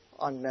you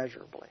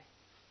unmeasurably.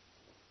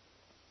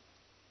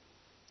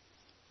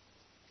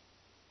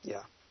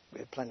 Yeah, we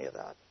had plenty of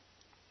that.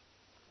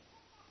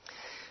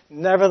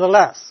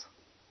 Nevertheless,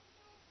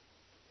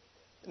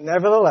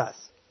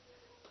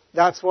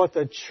 that's what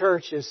the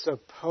church is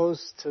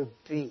supposed to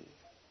be.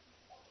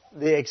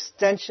 The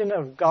extension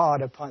of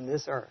God upon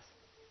this earth.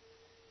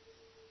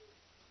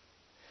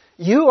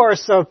 You are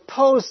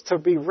supposed to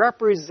be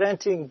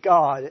representing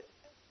God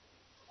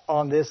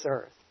on this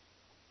earth.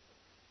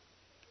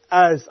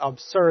 As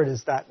absurd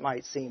as that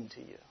might seem to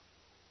you.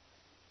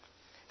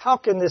 How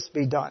can this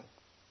be done?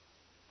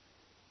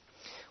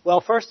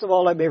 Well, first of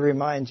all, let me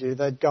remind you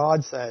that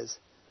God says,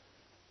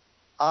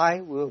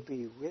 I will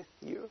be with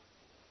you.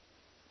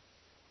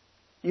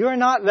 You are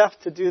not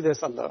left to do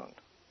this alone.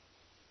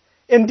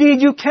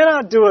 Indeed, you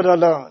cannot do it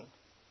alone.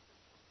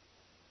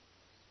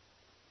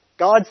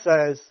 God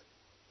says,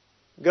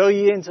 go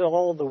ye into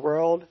all the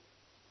world,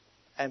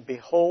 and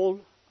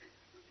behold,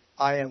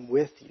 I am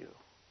with you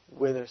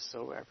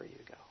whithersoever you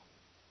go.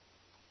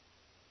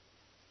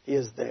 He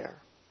is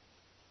there.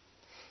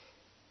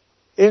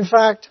 In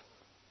fact,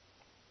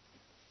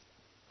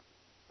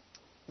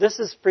 this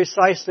is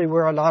precisely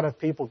where a lot of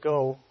people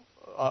go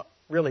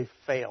really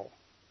fail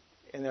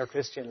in their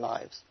Christian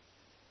lives.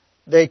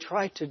 They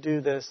try to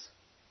do this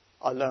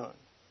alone.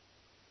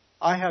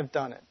 I have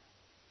done it.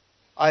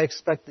 I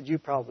expect that you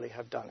probably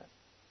have done it.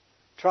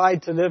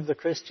 Tried to live the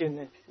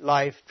Christian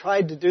life,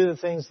 tried to do the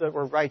things that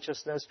were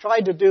righteousness,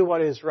 tried to do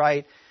what is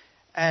right,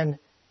 and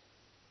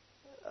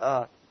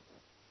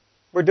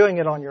we're doing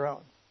it on your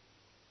own.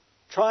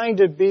 Trying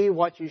to be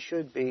what you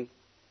should be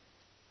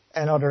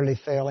and utterly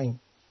failing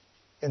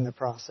in the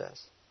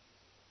process.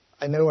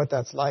 I know what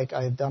that's like.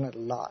 I have done it a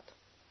lot.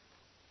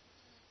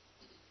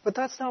 But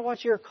that's not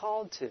what you're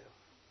called to.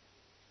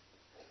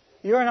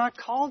 You're not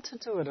called to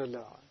do it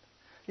alone.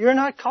 You're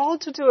not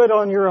called to do it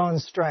on your own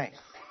strength.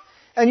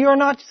 And you're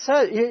not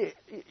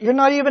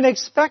even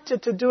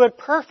expected to do it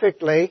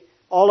perfectly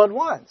all at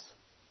once.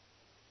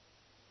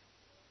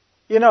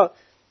 You know,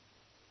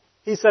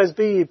 he says,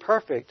 be ye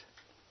perfect,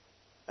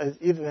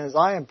 even as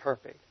I am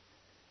perfect.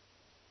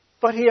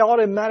 But he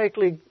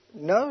automatically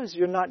knows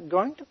you're not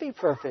going to be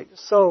perfect.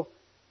 So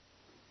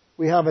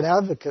we have an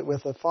advocate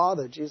with the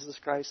Father, Jesus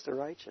Christ the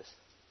righteous.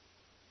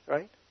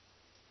 Right?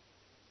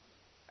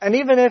 And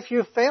even if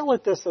you fail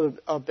at this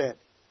a bit,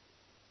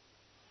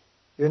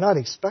 you're not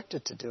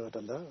expected to do it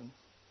alone.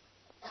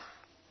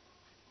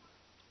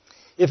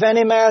 If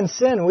any man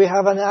sin, we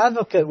have an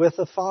advocate with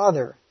the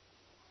Father.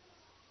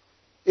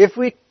 If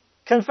we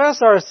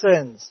confess our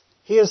sins,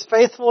 He is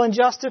faithful and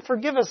just to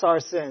forgive us our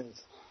sins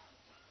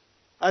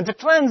and to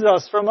cleanse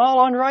us from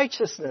all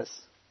unrighteousness.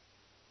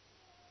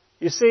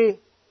 You see,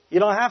 you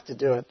don't have to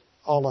do it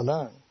all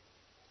alone.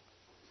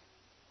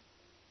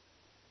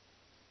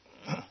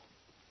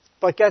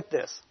 But get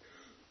this.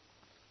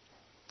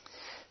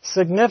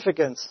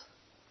 Significance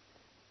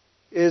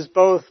is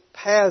both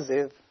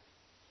passive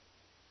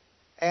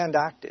and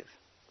active.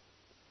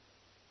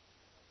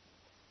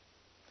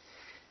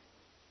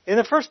 In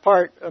the first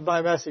part of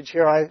my message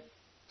here, I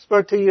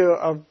spoke to you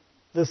of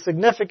the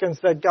significance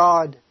that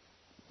God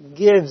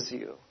gives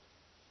you.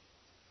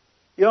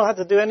 You don't have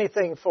to do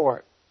anything for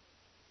it.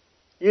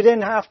 You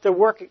didn't have to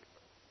work.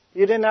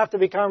 You didn't have to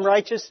become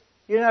righteous.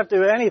 You didn't have to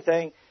do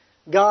anything.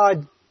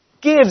 God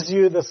gives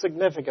you the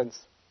significance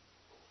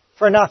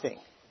for nothing.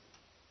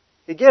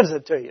 He gives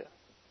it to you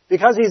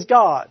because He's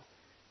God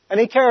and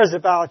He cares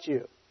about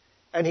you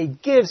and He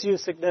gives you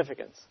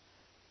significance.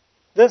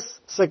 This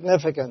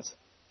significance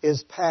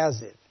is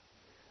passive.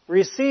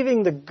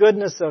 Receiving the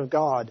goodness of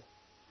God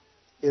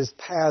is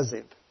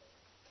passive.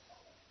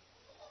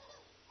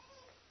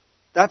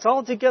 That's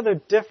altogether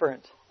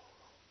different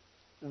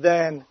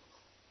than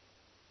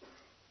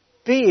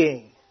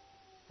being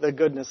the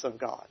goodness of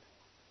God.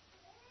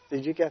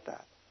 Did you get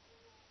that?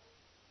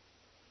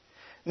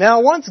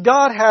 Now, once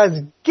God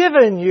has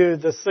given you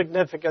the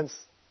significance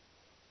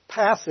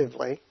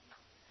passively,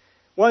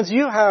 once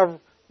you have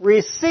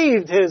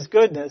received His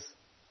goodness,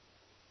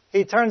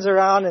 He turns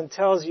around and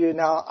tells you,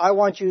 now, I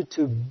want you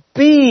to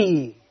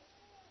be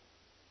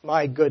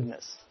my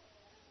goodness.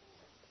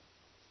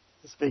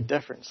 It's a big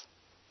difference.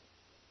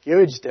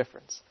 Huge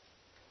difference.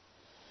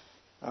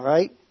 All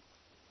right?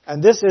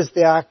 And this is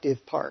the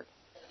active part.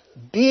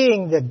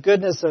 Being the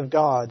goodness of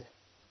God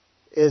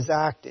is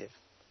active.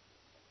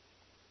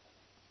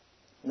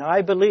 Now,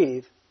 I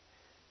believe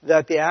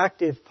that the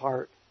active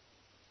part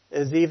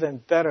is even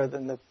better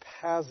than the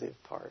passive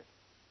part,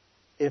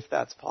 if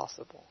that's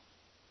possible.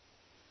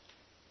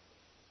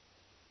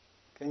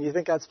 Can you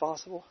think that's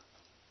possible?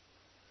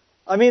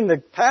 I mean, the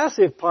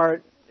passive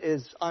part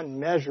is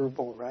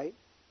unmeasurable, right?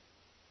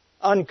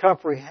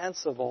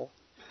 Incomprehensible,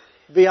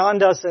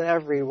 beyond us in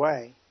every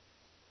way.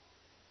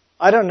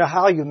 I don't know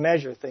how you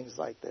measure things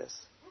like this.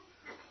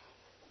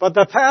 But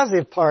the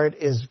passive part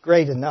is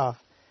great enough,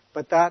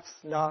 but that's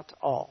not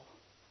all.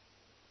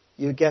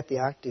 You get the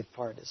active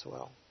part as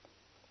well.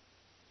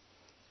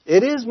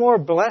 It is more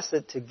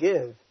blessed to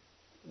give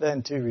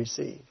than to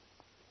receive.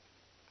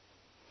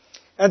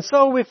 And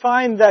so we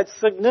find that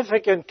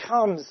significance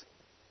comes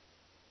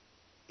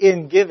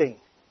in giving.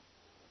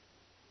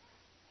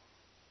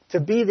 To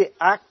be the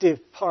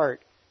active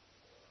part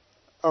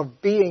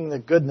of being the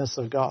goodness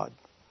of God.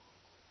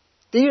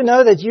 Do you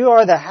know that you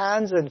are the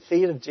hands and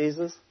feet of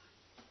Jesus?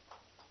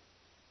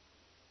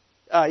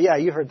 Yeah,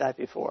 you heard that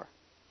before.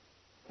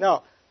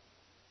 No.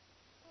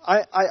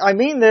 I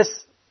mean this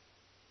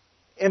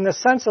in the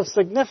sense of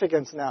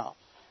significance now.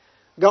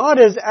 God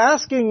is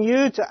asking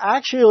you to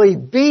actually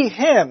be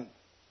Him.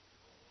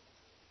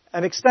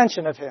 An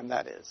extension of Him,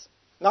 that is.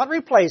 Not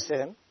replace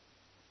Him.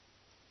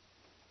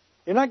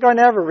 You're not going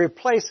to ever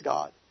replace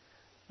God.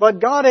 But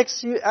God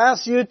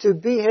asks you to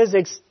be His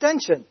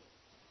extension.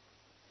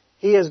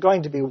 He is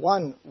going to be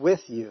one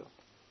with you.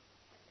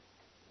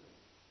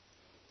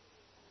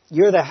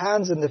 You're the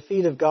hands and the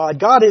feet of God.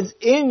 God is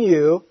in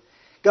you.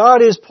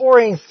 God is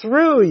pouring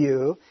through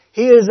you.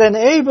 He is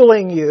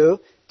enabling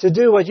you to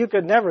do what you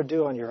could never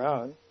do on your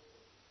own.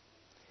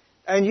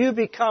 And you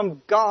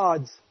become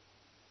God's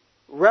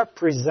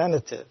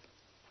representative.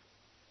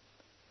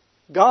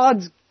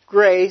 God's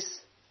grace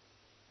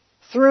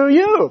through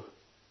you.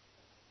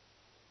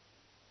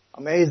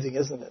 Amazing,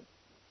 isn't it?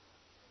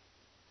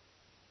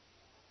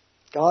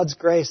 God's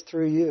grace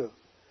through you.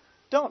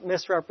 Don't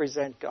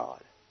misrepresent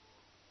God.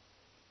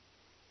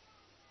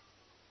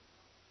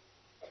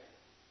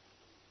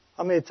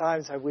 How many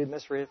times have we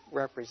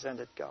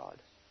misrepresented God?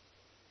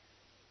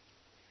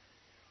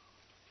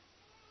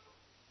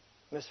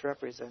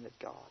 Misrepresented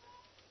God.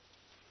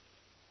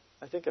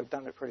 I think I've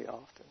done it pretty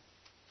often.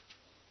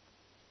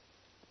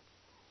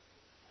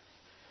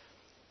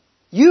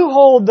 You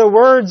hold the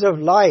words of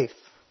life.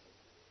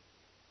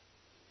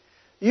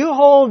 You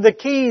hold the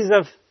keys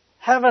of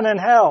heaven and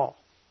hell.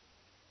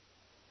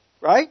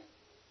 Right?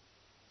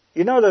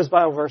 You know those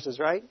Bible verses,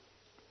 right?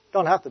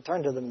 Don't have to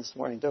turn to them this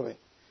morning, do we?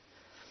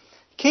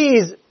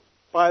 Keys,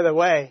 by the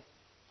way,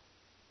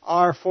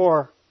 are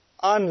for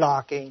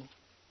unlocking,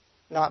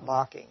 not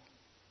locking.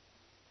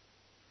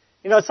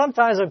 You know,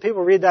 sometimes when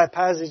people read that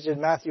passage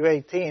in Matthew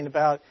 18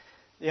 about,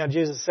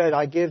 Jesus said,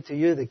 I give to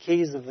you the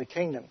keys of the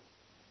kingdom.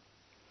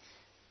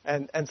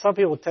 And some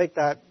people take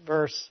that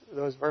verse,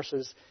 those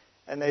verses,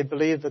 and they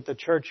believe that the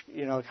church,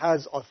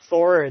 has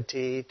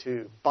authority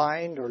to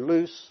bind or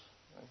loose,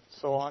 and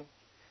so on.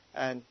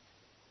 And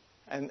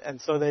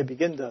so they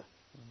begin to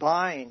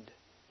bind.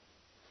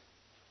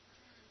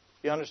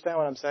 You understand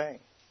what I'm saying?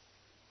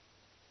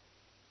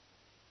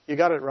 You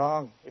got it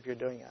wrong if you're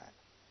doing that.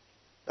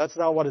 That's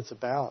not what it's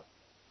about.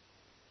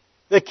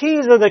 The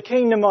keys of the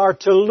kingdom are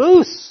to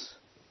loose,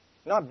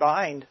 not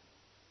bind.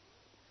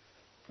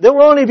 They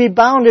will only be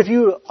bound if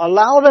you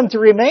allow them to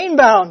remain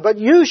bound, but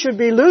you should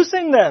be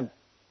loosing them.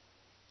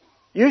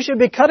 You should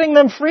be cutting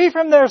them free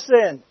from their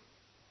sin.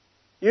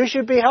 You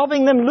should be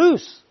helping them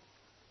loose,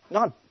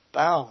 not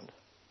bound.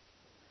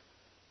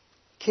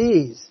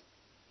 Keys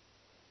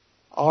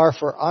are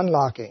for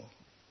unlocking.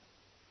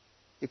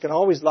 You can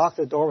always lock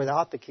the door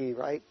without the key,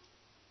 right?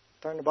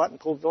 Turn the button,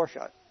 pull the door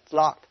shut. It's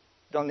locked.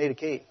 You don't need a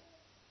key.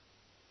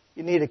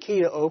 You need a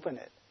key to open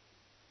it.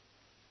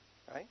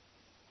 Right?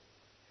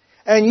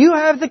 And you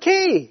have the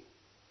key.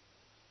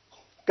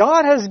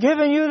 God has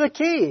given you the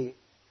key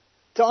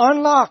to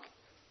unlock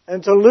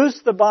and to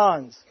loose the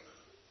bonds.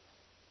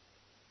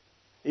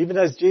 Even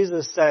as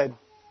Jesus said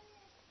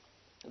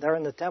there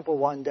in the temple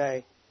one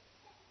day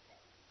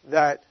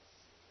that,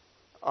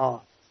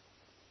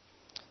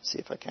 see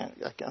if I can,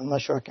 I'm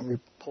not sure I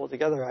can pull it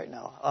together right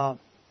now.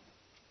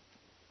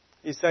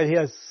 He said, He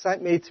has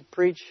sent me to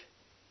preach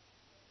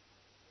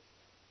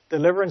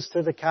deliverance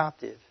to the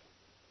captive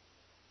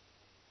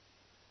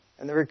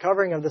and the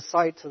recovering of the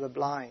sight to the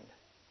blind,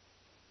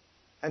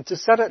 and to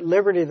set at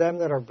liberty them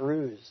that are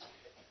bruised,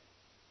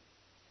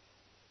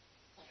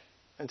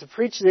 and to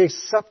preach the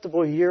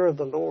acceptable year of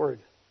the Lord.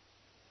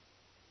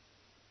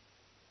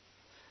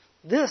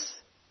 This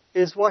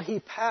is what He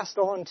passed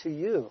on to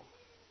you.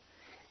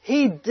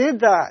 He did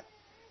that.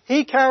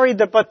 He carried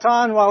the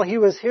baton while He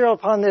was here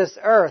upon this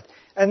earth.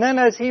 And then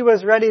as He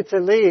was ready to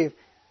leave,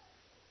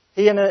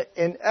 He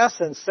in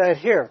essence said,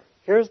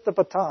 here's the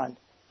baton.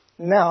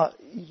 Now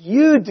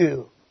you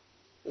do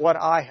what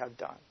I have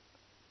done.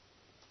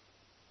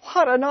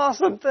 What an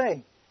awesome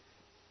thing.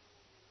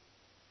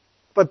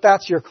 But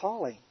that's your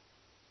calling.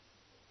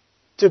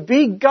 To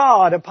be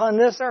God upon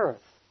this earth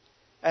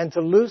and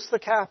to loose the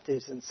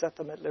captives and set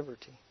them at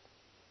liberty.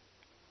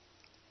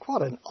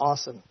 What an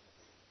awesome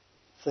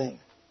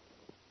thing.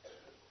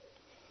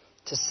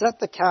 To set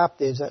the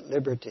captives at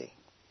liberty.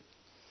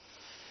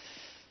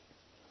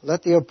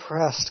 Let the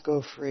oppressed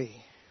go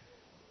free.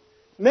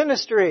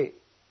 Ministry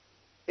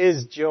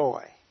is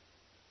joy.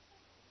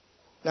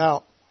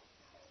 Now,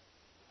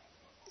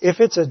 if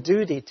it's a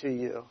duty to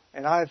you,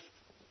 and I've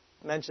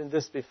mentioned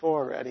this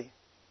before already,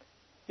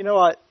 you know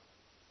what?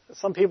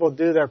 Some people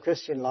do their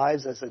Christian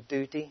lives as a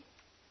duty.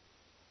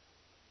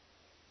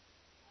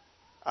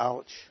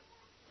 Ouch.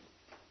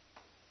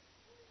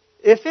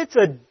 If it's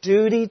a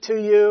duty to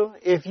you,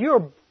 if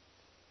you're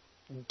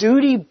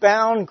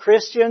duty-bound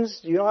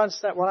Christians, do you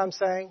understand what I'm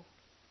saying?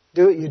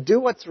 You do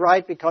what's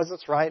right because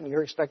it's right and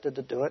you're expected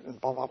to do it and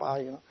blah, blah, blah,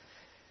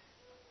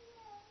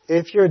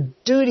 If you're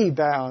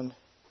duty-bound,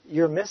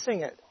 you're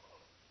missing it.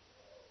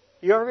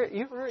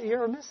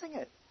 You're missing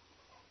it.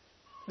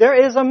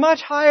 There is a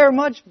much higher,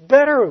 much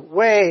better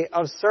way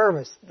of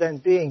service than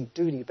being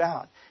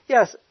duty-bound.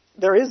 Yes,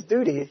 there is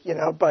duty,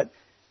 but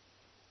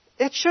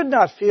it should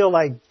not feel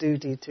like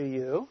duty to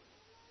you.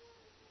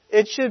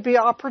 It should be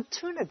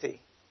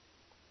opportunity.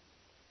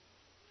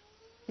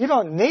 You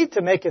don't need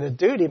to make it a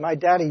duty. My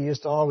daddy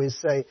used to always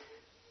say,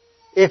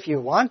 if you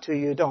want to,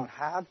 you don't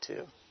have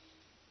to.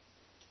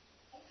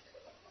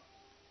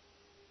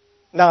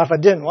 Now, if I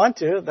didn't want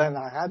to, then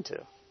I had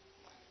to.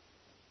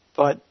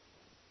 But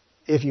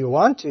if you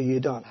want to, you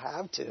don't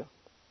have to.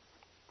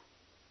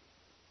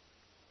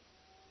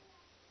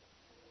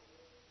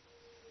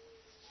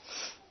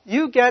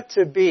 You get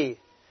to be,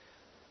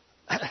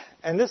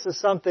 and this is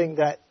something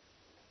that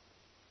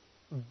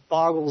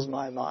boggles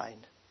my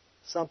mind,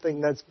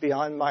 something that's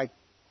beyond my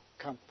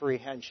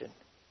comprehension.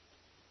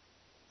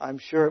 I'm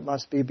sure it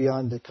must be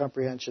beyond the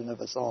comprehension of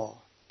us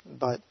all.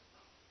 But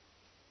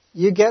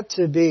you get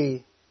to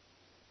be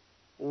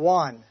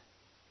one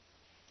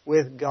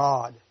with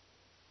God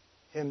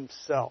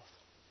Himself.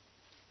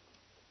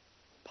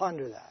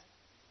 ponder that.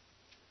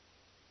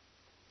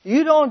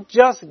 You don't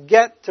just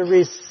get to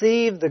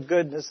receive the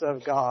goodness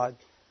of God.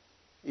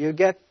 You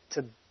get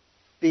to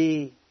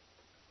be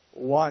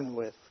one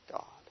with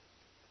God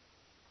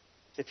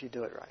if you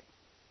do it right.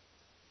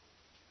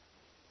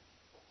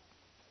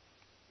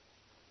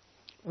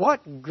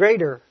 What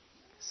greater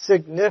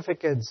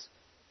significance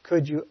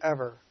could you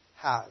ever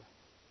have?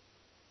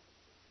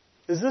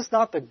 Is this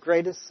not the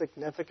greatest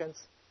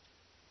significance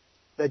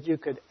that you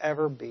could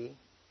ever be?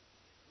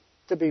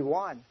 To be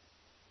one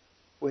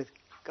with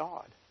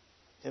God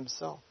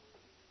Himself.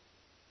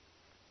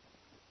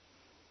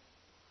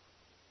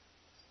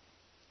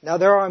 Now,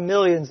 there are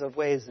millions of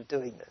ways of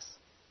doing this.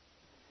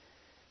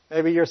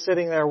 Maybe you're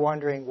sitting there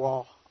wondering,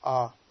 well,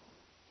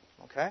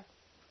 okay,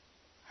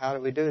 how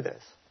do we do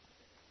this?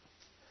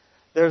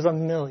 There's a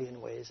million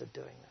ways of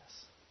doing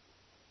this.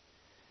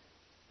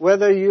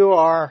 Whether you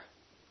are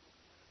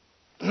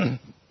in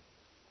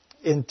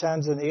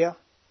Tanzania,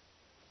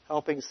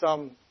 helping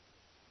some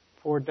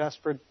poor,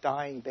 desperate,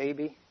 dying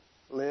baby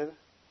live,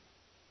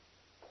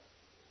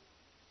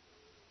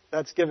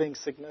 that's giving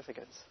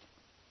significance,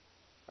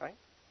 right?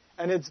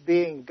 And it's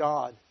being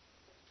God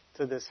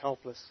to this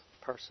helpless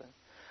person.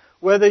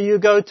 Whether you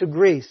go to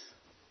Greece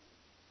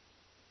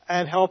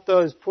and help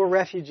those poor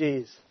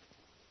refugees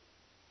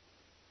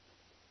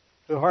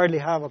who hardly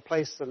have a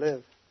place to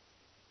live,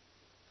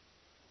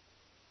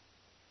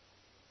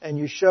 and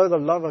you show the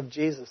love of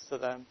Jesus to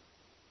them,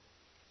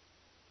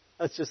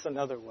 that's just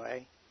another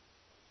way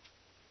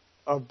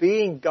of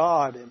being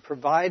God and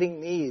providing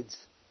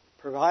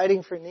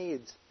for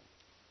needs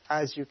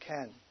as you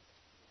can.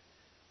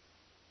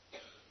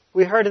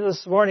 We heard it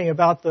this morning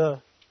about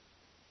the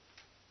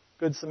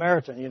Good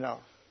Samaritan, you know.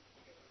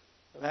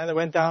 The man that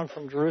went down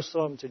from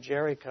Jerusalem to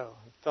Jericho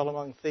and fell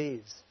among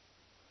thieves.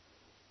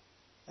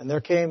 And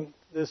there came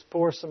this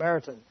poor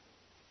Samaritan,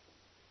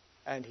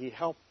 and he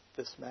helped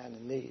this man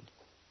in need.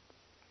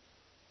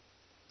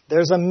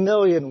 There's a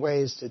million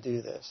ways to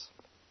do this.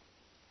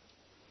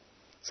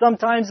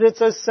 Sometimes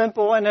it's as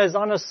simple and as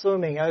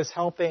unassuming as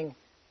helping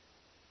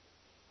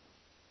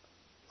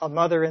a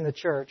mother in the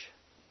church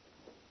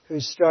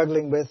who's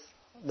struggling with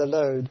the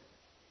load,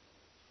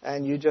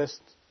 and you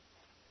just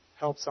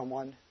help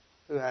someone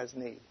who has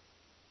need.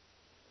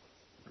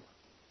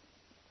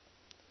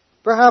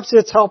 Perhaps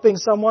it's helping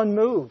someone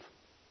move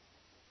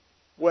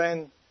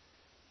when,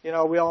 we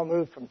all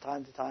move from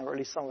time to time, or at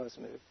least some of us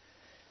move.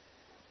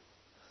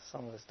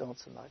 Some of us don't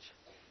so much.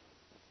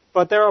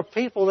 But there are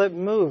people that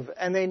move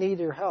and they need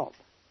your help.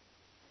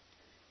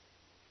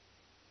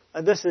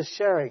 And this is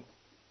sharing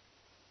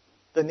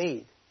the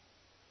need.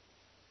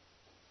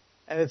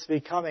 And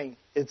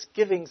it's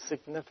giving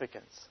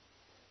significance.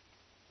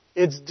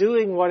 It's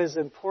doing what is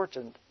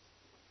important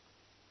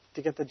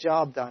to get the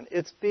job done.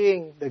 It's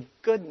being the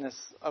goodness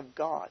of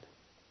God.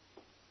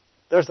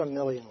 There's a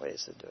million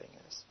ways of doing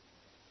this.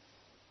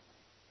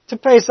 To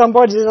pay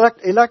somebody's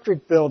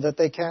electric bill that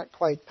they can't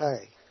quite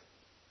pay.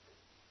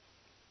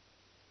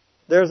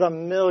 There's a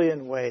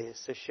million ways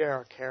to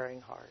share a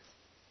caring heart.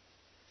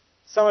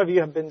 Some of you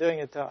have been doing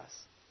it to us.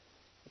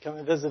 You come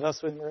and visit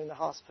us when we're in the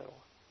hospital.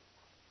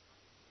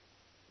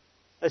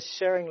 It's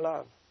sharing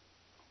love.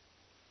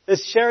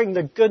 It's sharing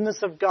the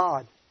goodness of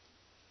God.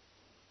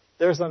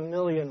 There's a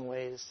million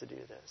ways to do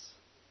this.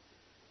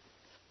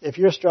 If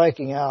you're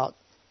striking out,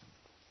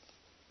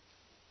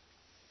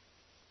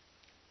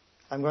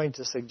 I'm going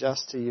to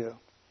suggest to you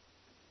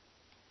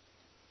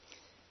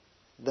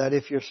that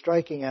if you're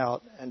striking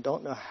out and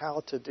don't know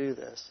how to do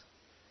this,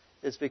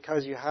 it's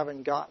because you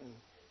haven't gotten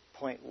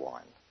point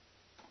one.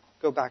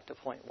 Go back to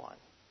point one.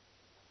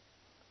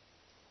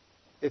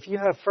 If you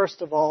have,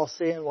 first of all,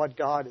 seen what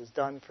God has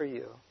done for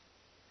you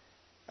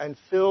and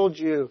filled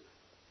you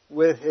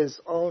with His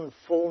own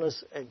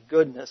fullness and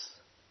goodness,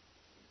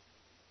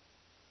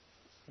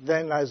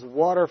 then as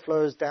water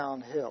flows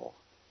downhill,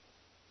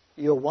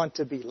 you'll want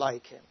to be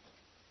like Him.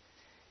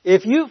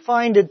 If you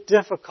find it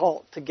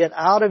difficult to get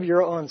out of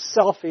your own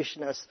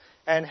selfishness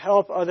and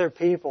help other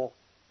people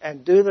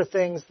and do the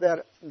things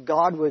that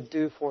God would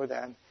do for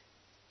them,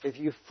 if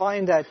you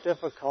find that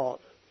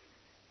difficult,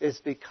 it's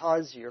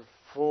because you're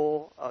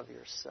full of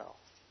yourself.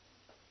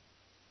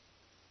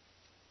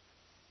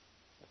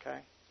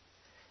 Okay?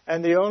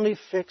 And the only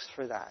fix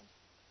for that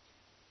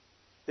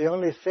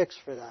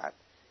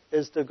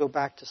is to go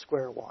back to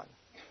square one.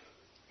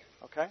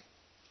 Okay?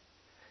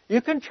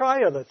 You can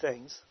try other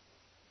things.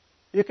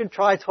 You can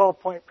try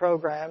 12-point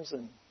programs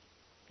and,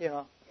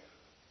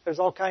 there's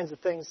all kinds of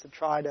things to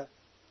try to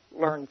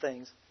learn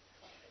things.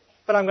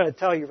 But I'm going to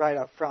tell you right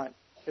up front,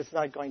 it's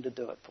not going to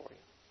do it for you.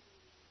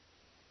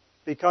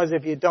 Because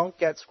if you don't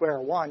get square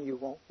one, you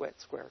won't get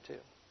square two.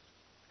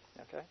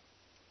 Okay?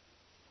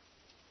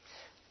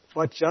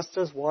 But just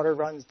as water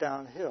runs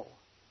downhill,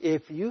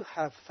 if you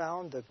have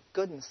found the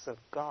goodness of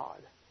God,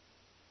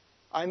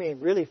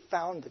 really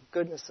found the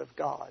goodness of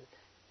God,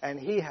 and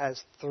He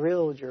has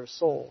thrilled your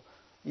soul,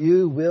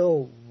 you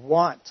will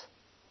want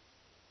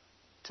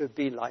to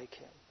be like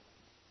Him.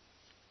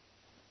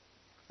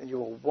 And you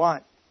will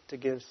want to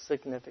give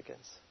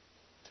significance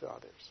to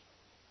others.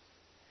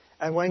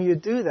 And when you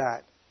do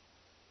that,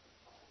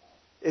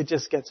 it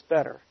just gets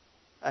better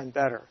and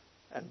better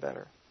and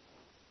better.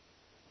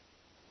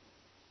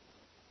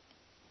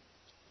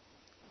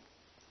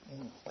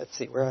 Let's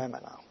see, where am I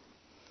now?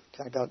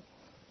 Kind of got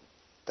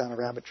down a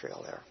rabbit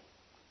trail there.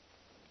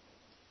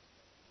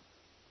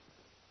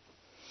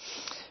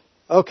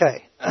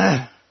 Okay.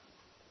 I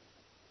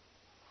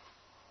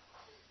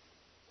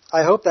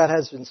hope that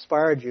has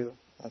inspired you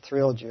and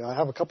thrilled you. I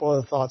have a couple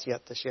other thoughts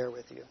yet to share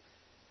with you.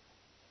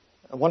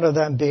 One of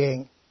them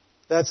being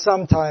that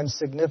sometimes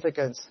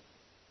significance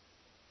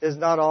is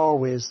not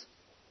always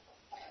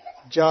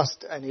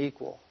just and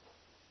equal.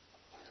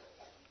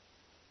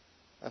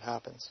 That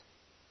happens.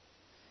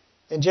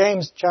 In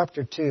James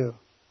chapter 2,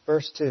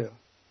 verse 2,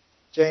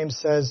 James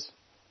says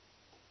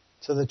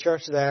to the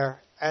church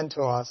there and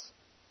to us,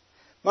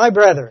 "My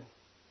brethren,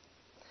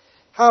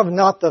 have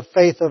not the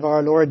faith of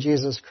our Lord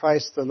Jesus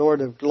Christ, the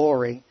Lord of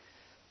glory,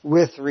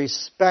 with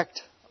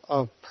respect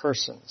of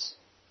persons."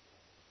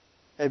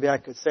 Maybe I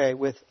could say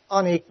with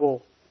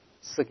unequal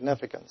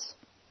significance.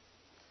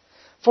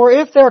 "For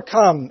if there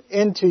come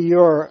into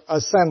your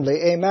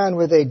assembly a man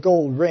with a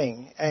gold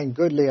ring and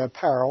goodly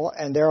apparel,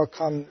 and there will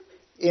come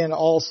in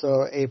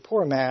also a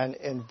poor man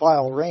in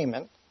vile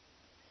raiment,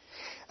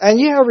 and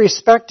ye have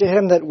respect to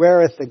him that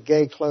weareth the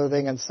gay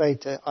clothing, and say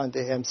unto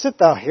him, Sit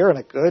thou here in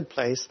a good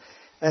place,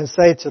 and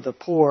say to the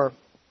poor,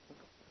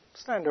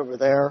 Stand over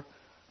there,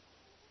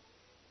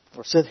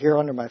 or sit here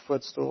under my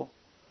footstool.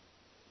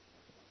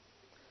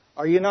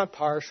 Are you not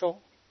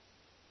partial?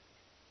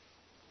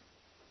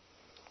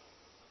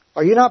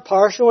 Are you not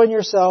partial in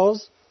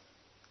yourselves,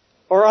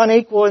 or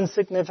unequal in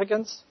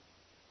significance,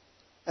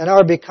 and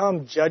are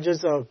become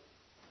judges of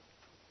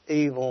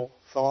evil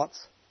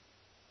thoughts?"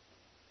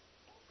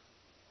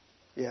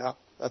 Yeah,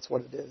 that's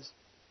what it is.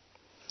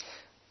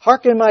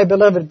 "Hearken, my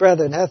beloved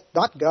brethren, hath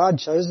not God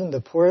chosen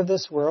the poor of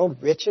this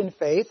world, rich in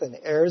faith, and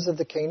heirs of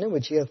the kingdom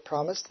which he hath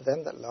promised to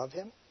them that love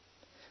him?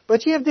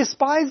 But ye have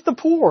despised the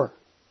poor.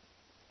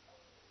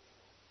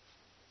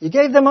 You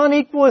gave them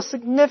unequal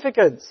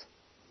significance.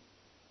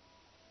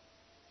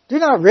 Do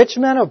not rich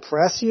men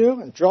oppress you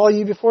and draw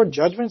you before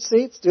judgment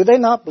seats? Do they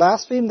not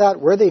blaspheme that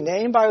worthy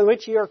name by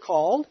which ye are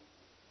called?"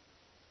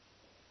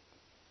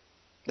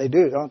 They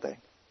do, don't they?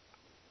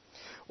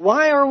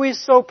 Why are we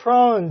so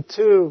prone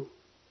to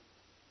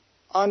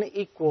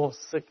unequal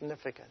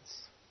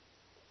significance?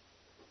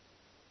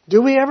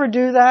 Do we ever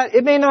do that?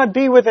 It may not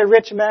be with a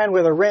rich man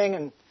with a ring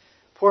and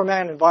poor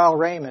man in vile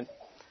raiment,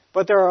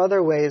 but there are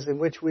other ways in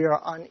which we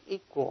are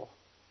unequal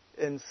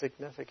in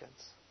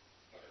significance.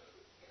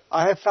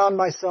 I have found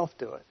myself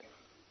do it.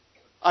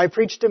 I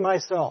preach to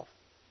myself.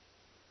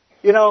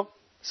 You know,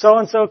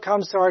 so-and-so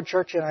comes to our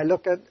church and I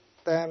look at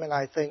them and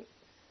I think,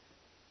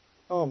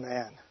 oh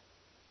man,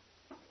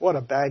 what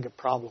a bag of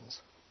problems.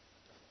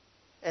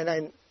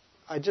 And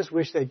I just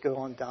wish they'd go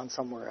on down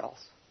somewhere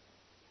else.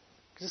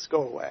 Just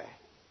go away.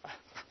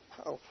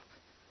 Oh.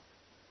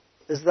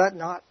 Is that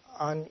not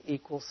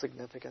unequal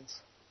significance?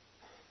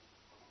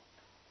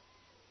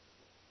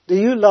 Do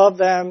you love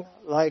them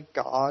like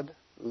God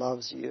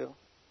loves you?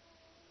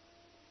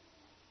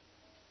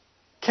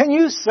 Can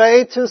you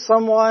say to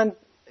someone,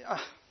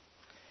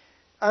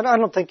 I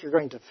don't think you're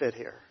going to fit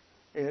here.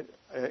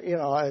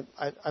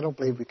 I don't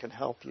believe we can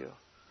help you.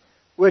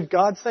 Would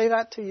God say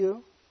that to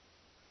you?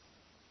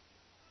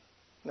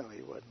 No,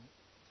 He wouldn't.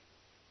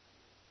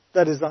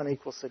 That is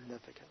unequal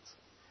significance.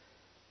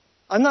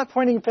 I'm not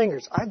pointing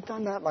fingers. I've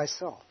done that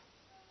myself.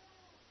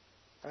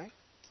 Right?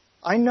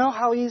 I know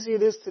how easy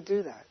it is to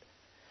do that.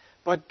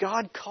 But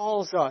God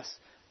calls us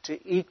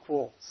to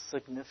equal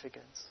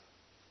significance.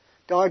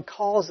 God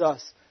calls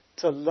us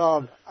to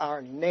love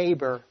our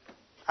neighbor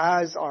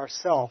as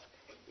ourselves,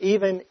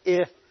 even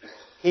if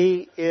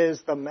he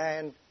is the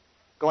man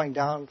going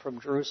down from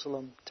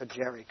Jerusalem to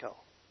Jericho.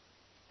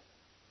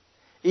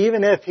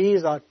 Even if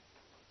he's a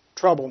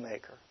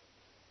troublemaker,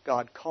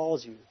 God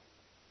calls you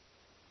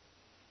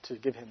to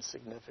give him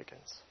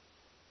significance.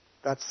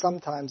 That's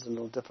sometimes a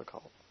little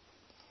difficult.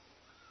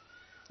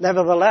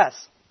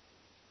 Nevertheless,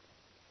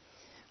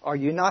 are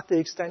you not the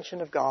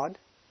extension of God?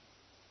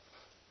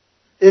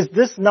 Is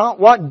this not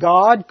what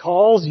God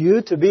calls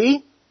you to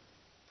be?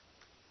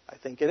 I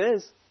think it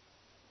is.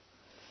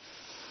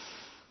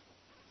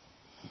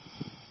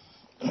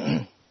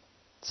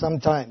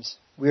 Sometimes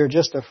we are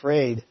just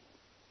afraid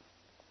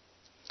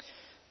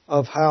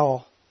of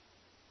how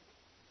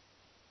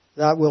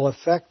that will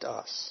affect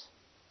us.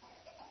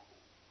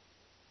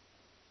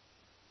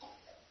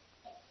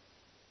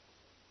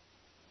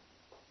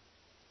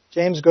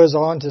 James goes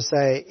on to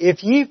say,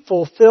 if ye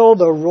fulfill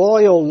the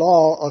royal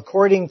law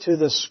according to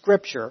the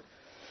Scripture,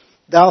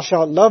 thou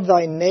shalt love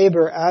thy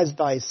neighbor as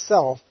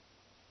thyself,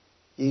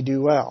 ye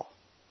do well.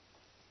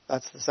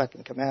 That's the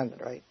second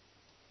commandment, right?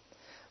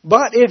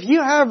 But if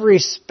you have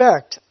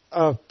respect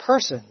of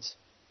persons,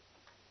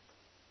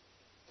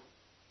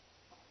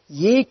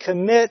 ye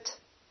commit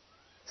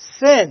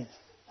sin.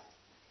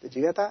 Did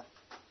you get that?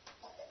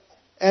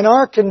 And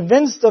are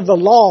convinced of the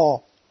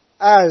law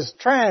as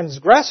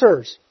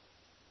transgressors.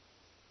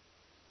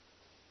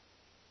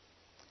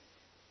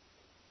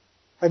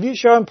 Have you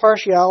shown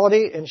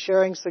partiality in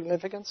sharing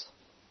significance?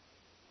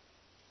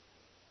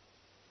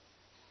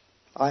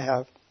 I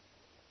have.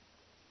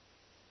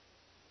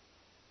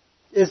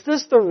 Is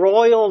this the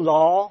royal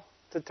law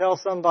to tell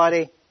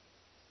somebody,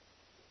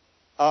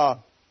 yeah,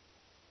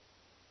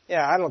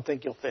 I don't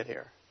think you'll fit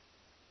here?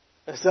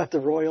 Is that the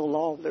royal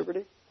law of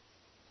liberty?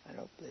 I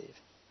don't believe.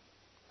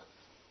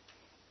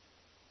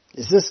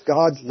 Is this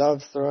God's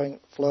love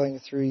flowing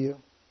through you?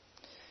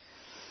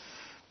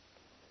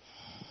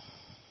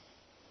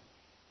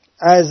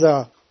 As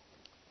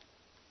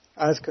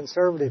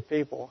conservative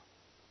people,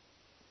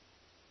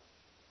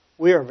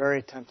 we are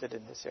very tempted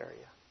in this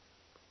area.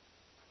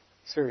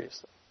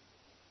 Seriously.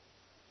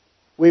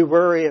 We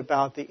worry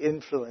about the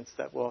influence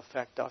that will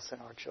affect us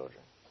and our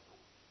children.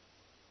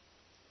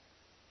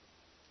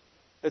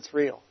 It's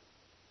real.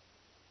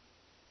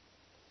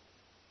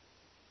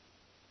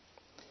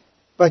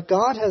 But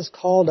God has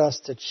called us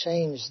to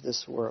change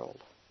this world.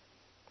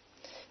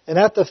 And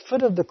at the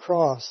foot of the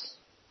cross,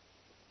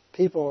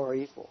 people are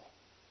equal.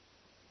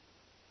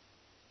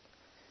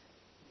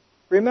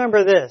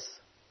 Remember this.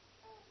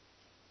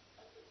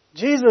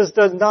 Jesus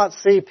does not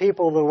see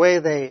people the way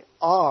they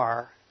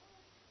are,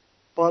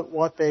 but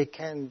what they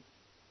can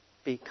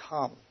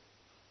become.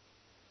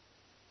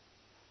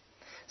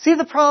 See,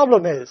 the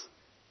problem is,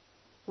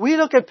 we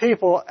look at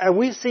people and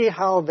we see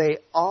how they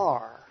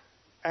are,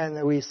 and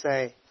then we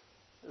say,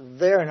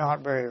 they're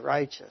not very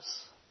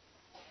righteous.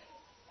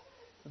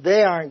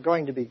 They aren't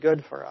going to be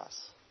good for us.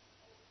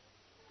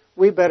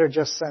 We better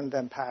just send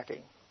them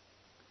packing.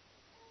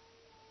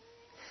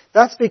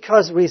 That's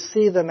because we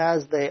see them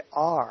as they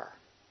are.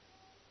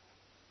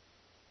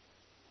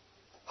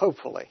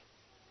 Hopefully.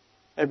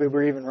 Maybe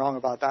we're even wrong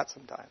about that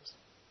sometimes.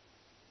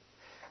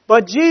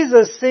 But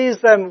Jesus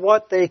sees them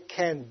what they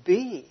can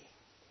be.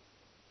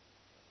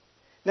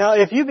 Now,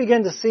 if you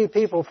begin to see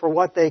people for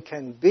what they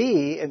can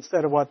be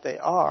instead of what they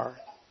are,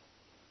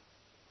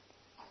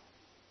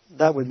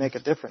 that would make a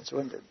difference,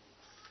 wouldn't it?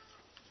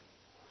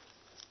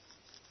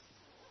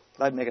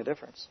 That'd make a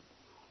difference.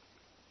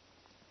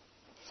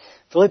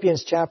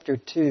 Philippians chapter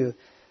 2.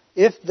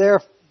 If there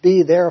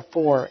be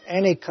therefore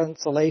any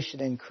consolation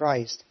in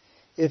Christ,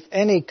 if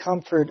any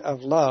comfort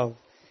of love,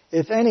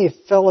 if any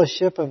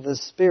fellowship of the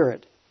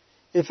Spirit,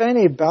 if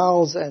any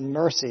bowels and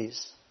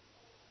mercies,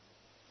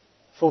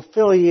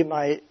 fulfill ye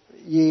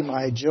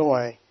my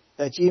joy,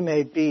 that ye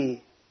may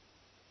be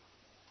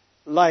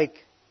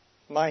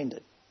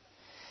like-minded.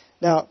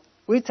 Now,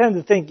 we tend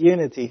to think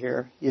unity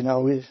here. You know,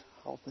 we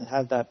often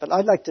have that. But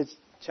I'd like to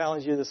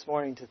challenge you this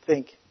morning to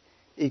think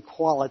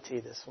equality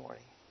this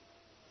morning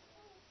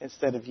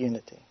instead of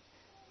unity.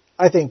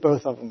 I think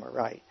both of them are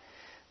right.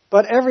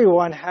 But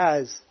everyone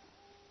has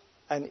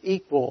an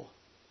equal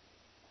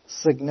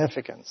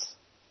significance.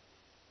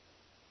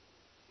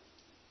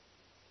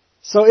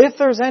 So if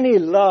there's any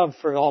love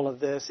for all of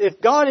this,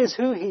 if God is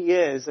who He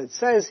is and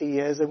says He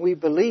is, and we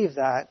believe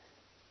that,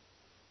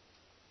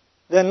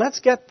 then let's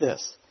get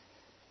this.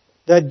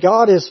 That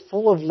God is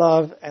full of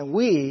love and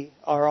we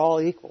are all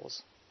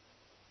equals.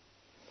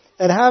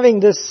 And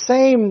having this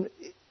same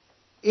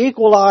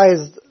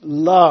equalized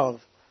love,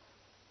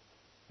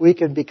 we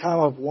can become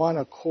of one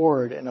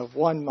accord and of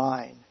one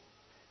mind.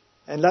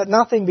 And let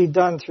nothing be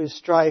done through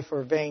strife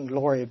or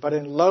vainglory, but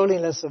in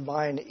lowliness of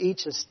mind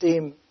each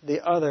esteem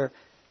the other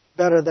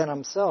better than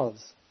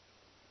themselves.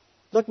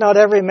 Look not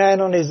every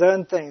man on his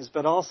own things,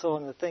 but also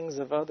on the things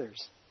of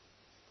others.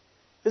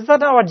 Is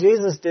that not what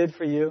Jesus did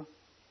for you?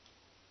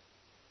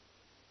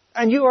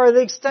 And you are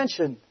the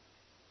extension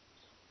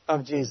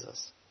of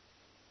Jesus.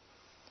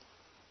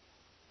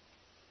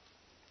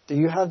 Do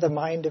you have the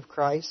mind of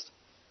Christ?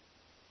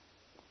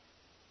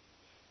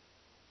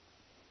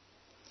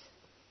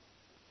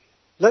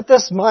 Let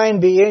this mind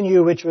be in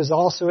you, which was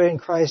also in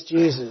Christ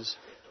Jesus,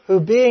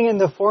 who being in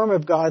the form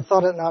of God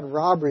thought it not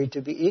robbery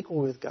to be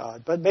equal with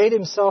God, but made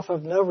himself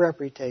of no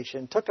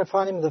reputation, took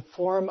upon him the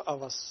form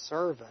of a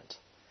servant,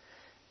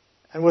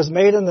 and was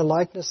made in the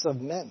likeness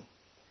of men.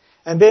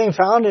 And being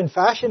found in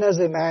fashion as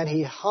a man,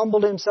 he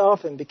humbled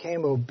himself and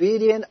became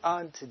obedient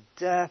unto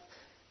death,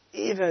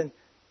 even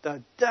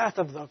the death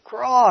of the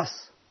cross.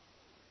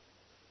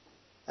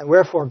 And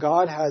wherefore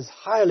God has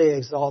highly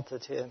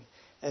exalted him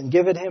and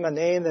given him a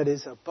name that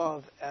is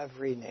above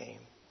every name.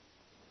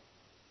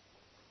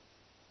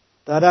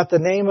 That at the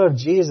name of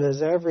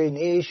Jesus every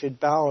knee should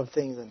bow of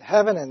things in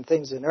heaven and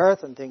things in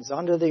earth and things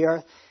under the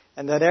earth,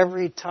 and that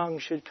every tongue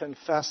should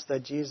confess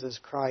that Jesus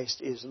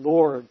Christ is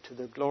Lord to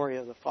the glory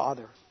of the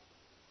Father.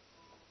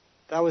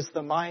 That was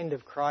the mind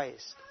of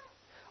Christ.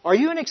 Are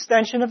you an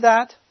extension of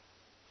that?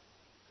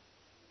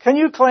 Can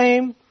you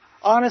claim,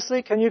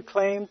 honestly, can you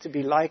claim to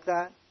be like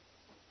that?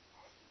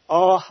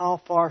 Oh,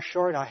 how far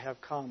short I have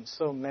come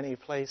so many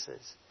places.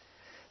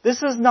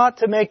 This is not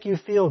to make you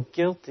feel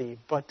guilty,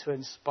 but to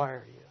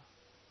inspire you.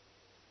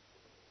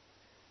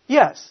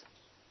 Yes,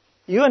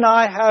 you and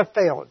I have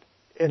failed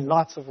in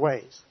lots of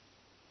ways.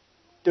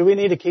 Do we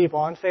need to keep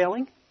on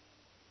failing?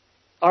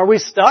 Are we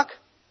stuck?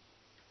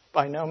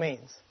 By no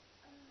means.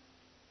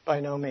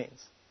 By no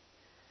means.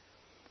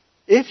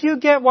 If you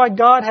get what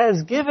God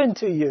has given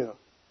to you,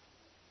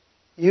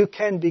 you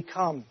can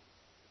become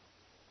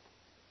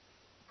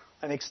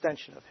an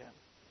extension of Him.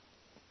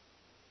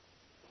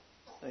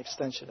 An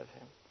extension of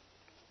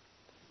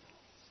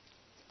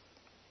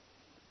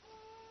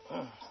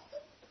Him.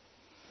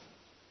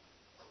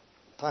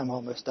 Time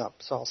almost up,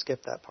 so I'll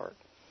skip that part.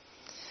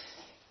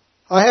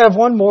 I have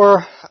one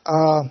more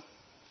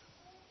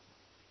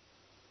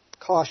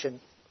caution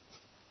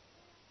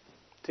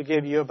to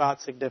give you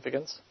about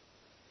significance.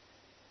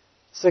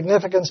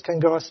 Significance can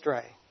go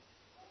astray.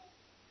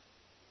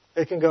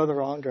 It can go the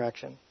wrong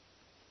direction.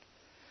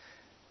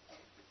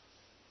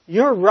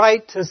 Your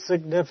right to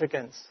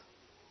significance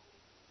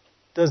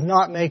does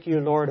not make you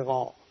Lord of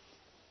all.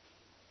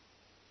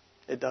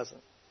 It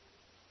doesn't.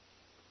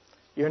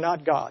 You're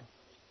not God,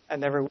 and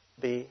never will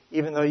be,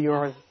 even though you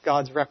are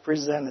God's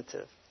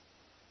representative.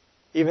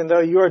 Even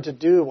though you are to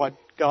do what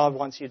God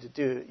wants you to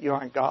do, you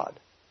aren't God.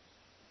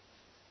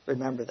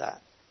 Remember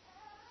that.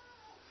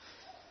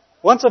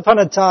 Once upon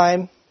a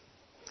time,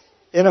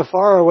 in a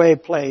faraway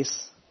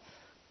place,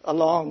 a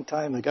long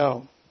time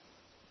ago,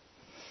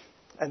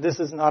 and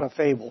this is not a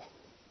fable.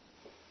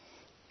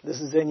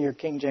 This is in your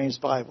King James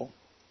Bible.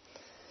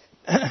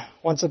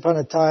 Once upon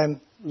a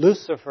time,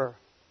 Lucifer,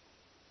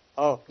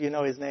 oh, you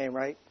know his name,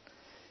 right?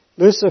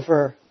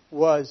 Lucifer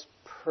was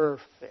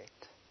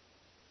perfect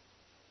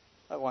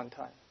at one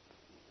time.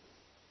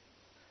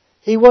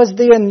 He was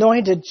the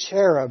anointed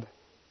cherub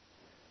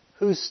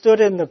who stood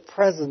in the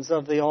presence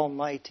of the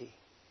Almighty.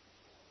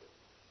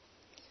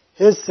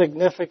 His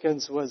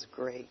significance was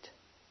great.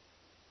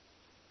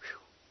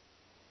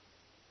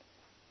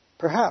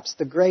 Perhaps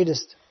the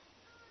greatest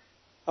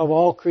of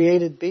all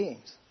created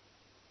beings.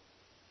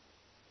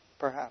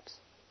 Perhaps.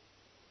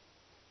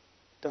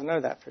 Don't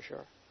know that for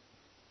sure.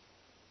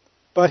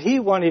 But he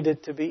wanted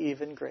it to be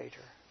even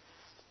greater.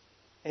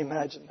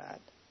 Imagine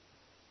that.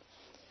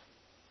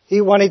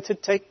 He wanted to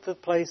take the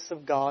place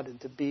of God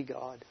and to be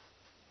God.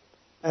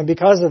 And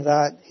because of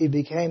that, he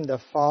became the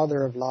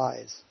father of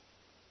lies.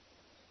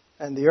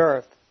 And the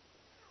earth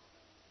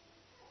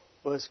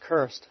was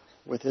cursed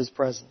with his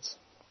presence.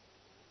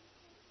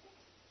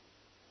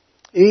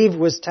 Eve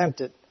was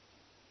tempted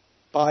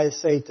by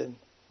Satan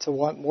to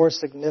want more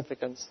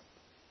significance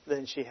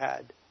than she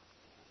had.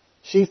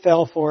 She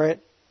fell for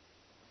it.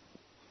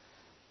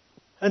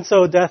 And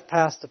so death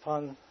passed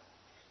upon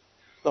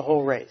the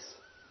whole race.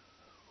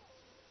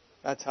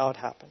 That's how it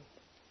happened.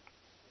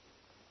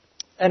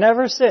 And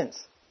ever since,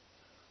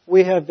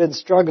 we have been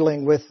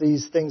struggling with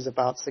these things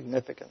about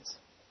significance.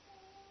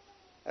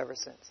 Ever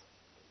since.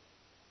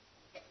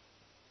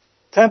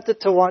 Tempted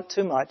to want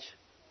too much,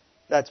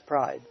 that's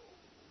pride.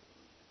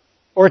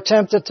 Or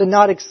tempted to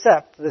not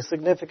accept the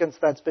significance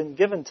that's been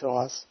given to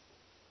us.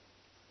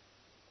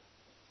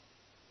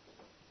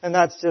 And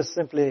that's just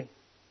simply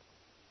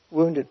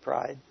wounded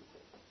pride.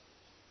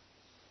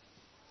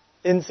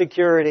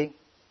 Insecurity.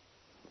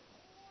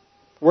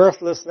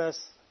 Worthlessness.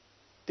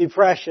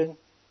 Depression.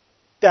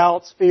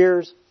 Doubts.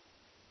 Fears.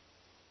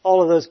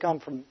 All of those come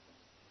from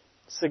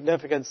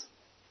significance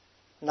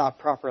not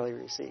properly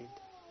received.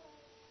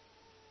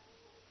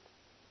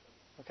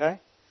 Okay?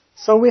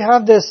 So we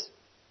have this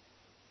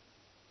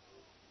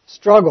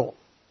struggle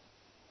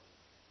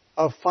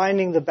of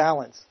finding the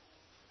balance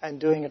and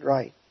doing it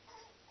right.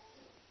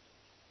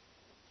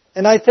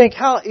 And I think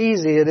how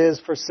easy it is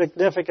for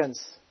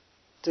significance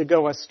to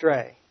go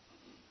astray.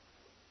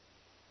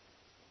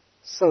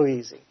 So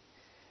easy.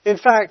 In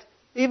fact,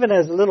 even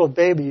as a little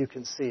baby you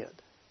can see it,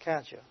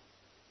 can't you?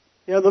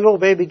 You know, the little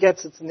baby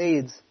gets its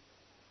needs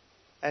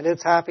and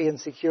it's happy and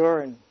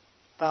secure and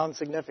found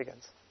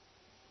significance.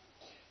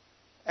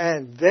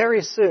 And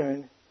very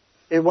soon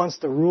it wants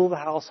to rule the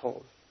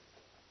household.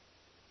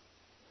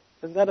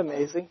 Isn't that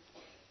amazing?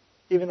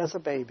 Even as a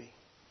baby.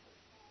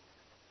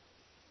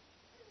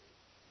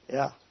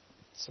 Yeah,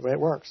 that's the way it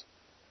works.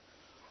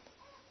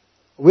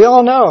 We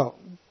all know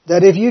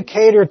that if you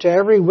cater to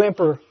every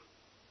whimper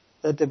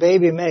that the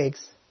baby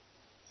makes,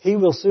 he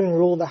will soon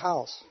rule the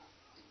house.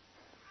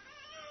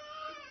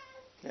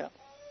 Yeah.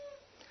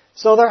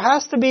 So there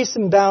has to be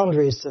some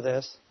boundaries to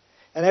this,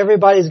 and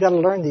everybody's got to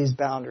learn these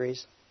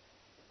boundaries.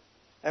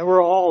 And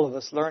we're all of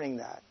us learning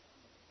that,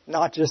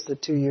 not just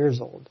at 2 years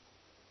old.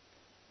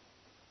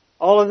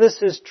 All of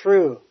this is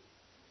true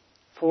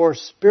for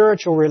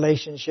spiritual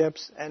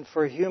relationships and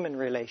for human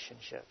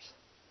relationships.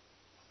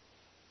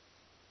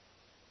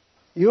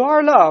 You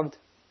are loved,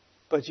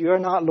 but you are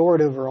not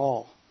Lord over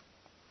all.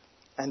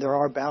 And there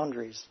are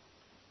boundaries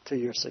to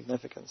your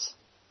significance.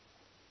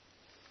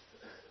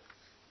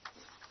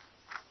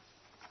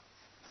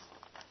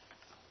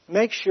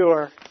 Make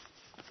sure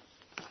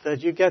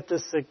that you get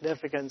this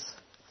significance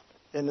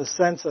in the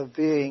sense of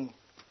being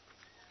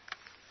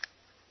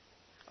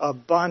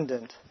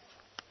abundant,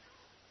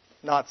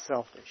 not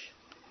selfish.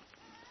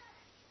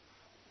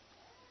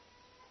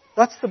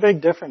 That's the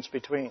big difference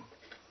between.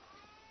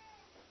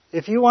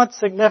 If you want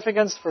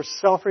significance for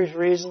selfish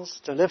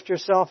reasons, to lift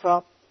yourself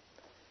up,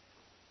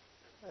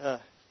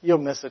 you'll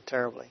miss it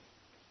terribly.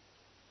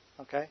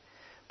 Okay?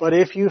 But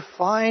if you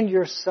find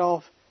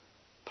yourself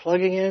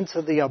plugging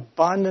into the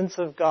abundance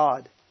of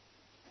God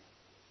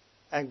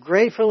and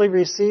gratefully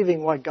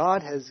receiving what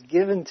God has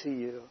given to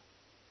you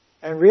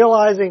and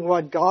realizing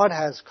what God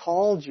has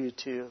called you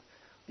to,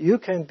 you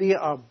can be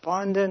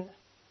abundant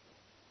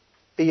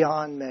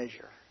beyond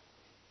measure.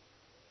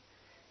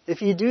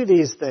 If you do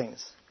these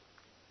things,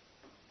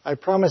 I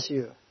promise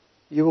you,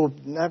 you will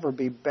never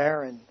be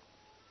barren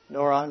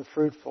nor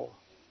unfruitful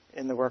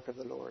in the work of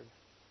the Lord.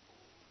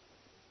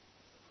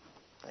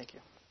 Thank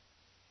you.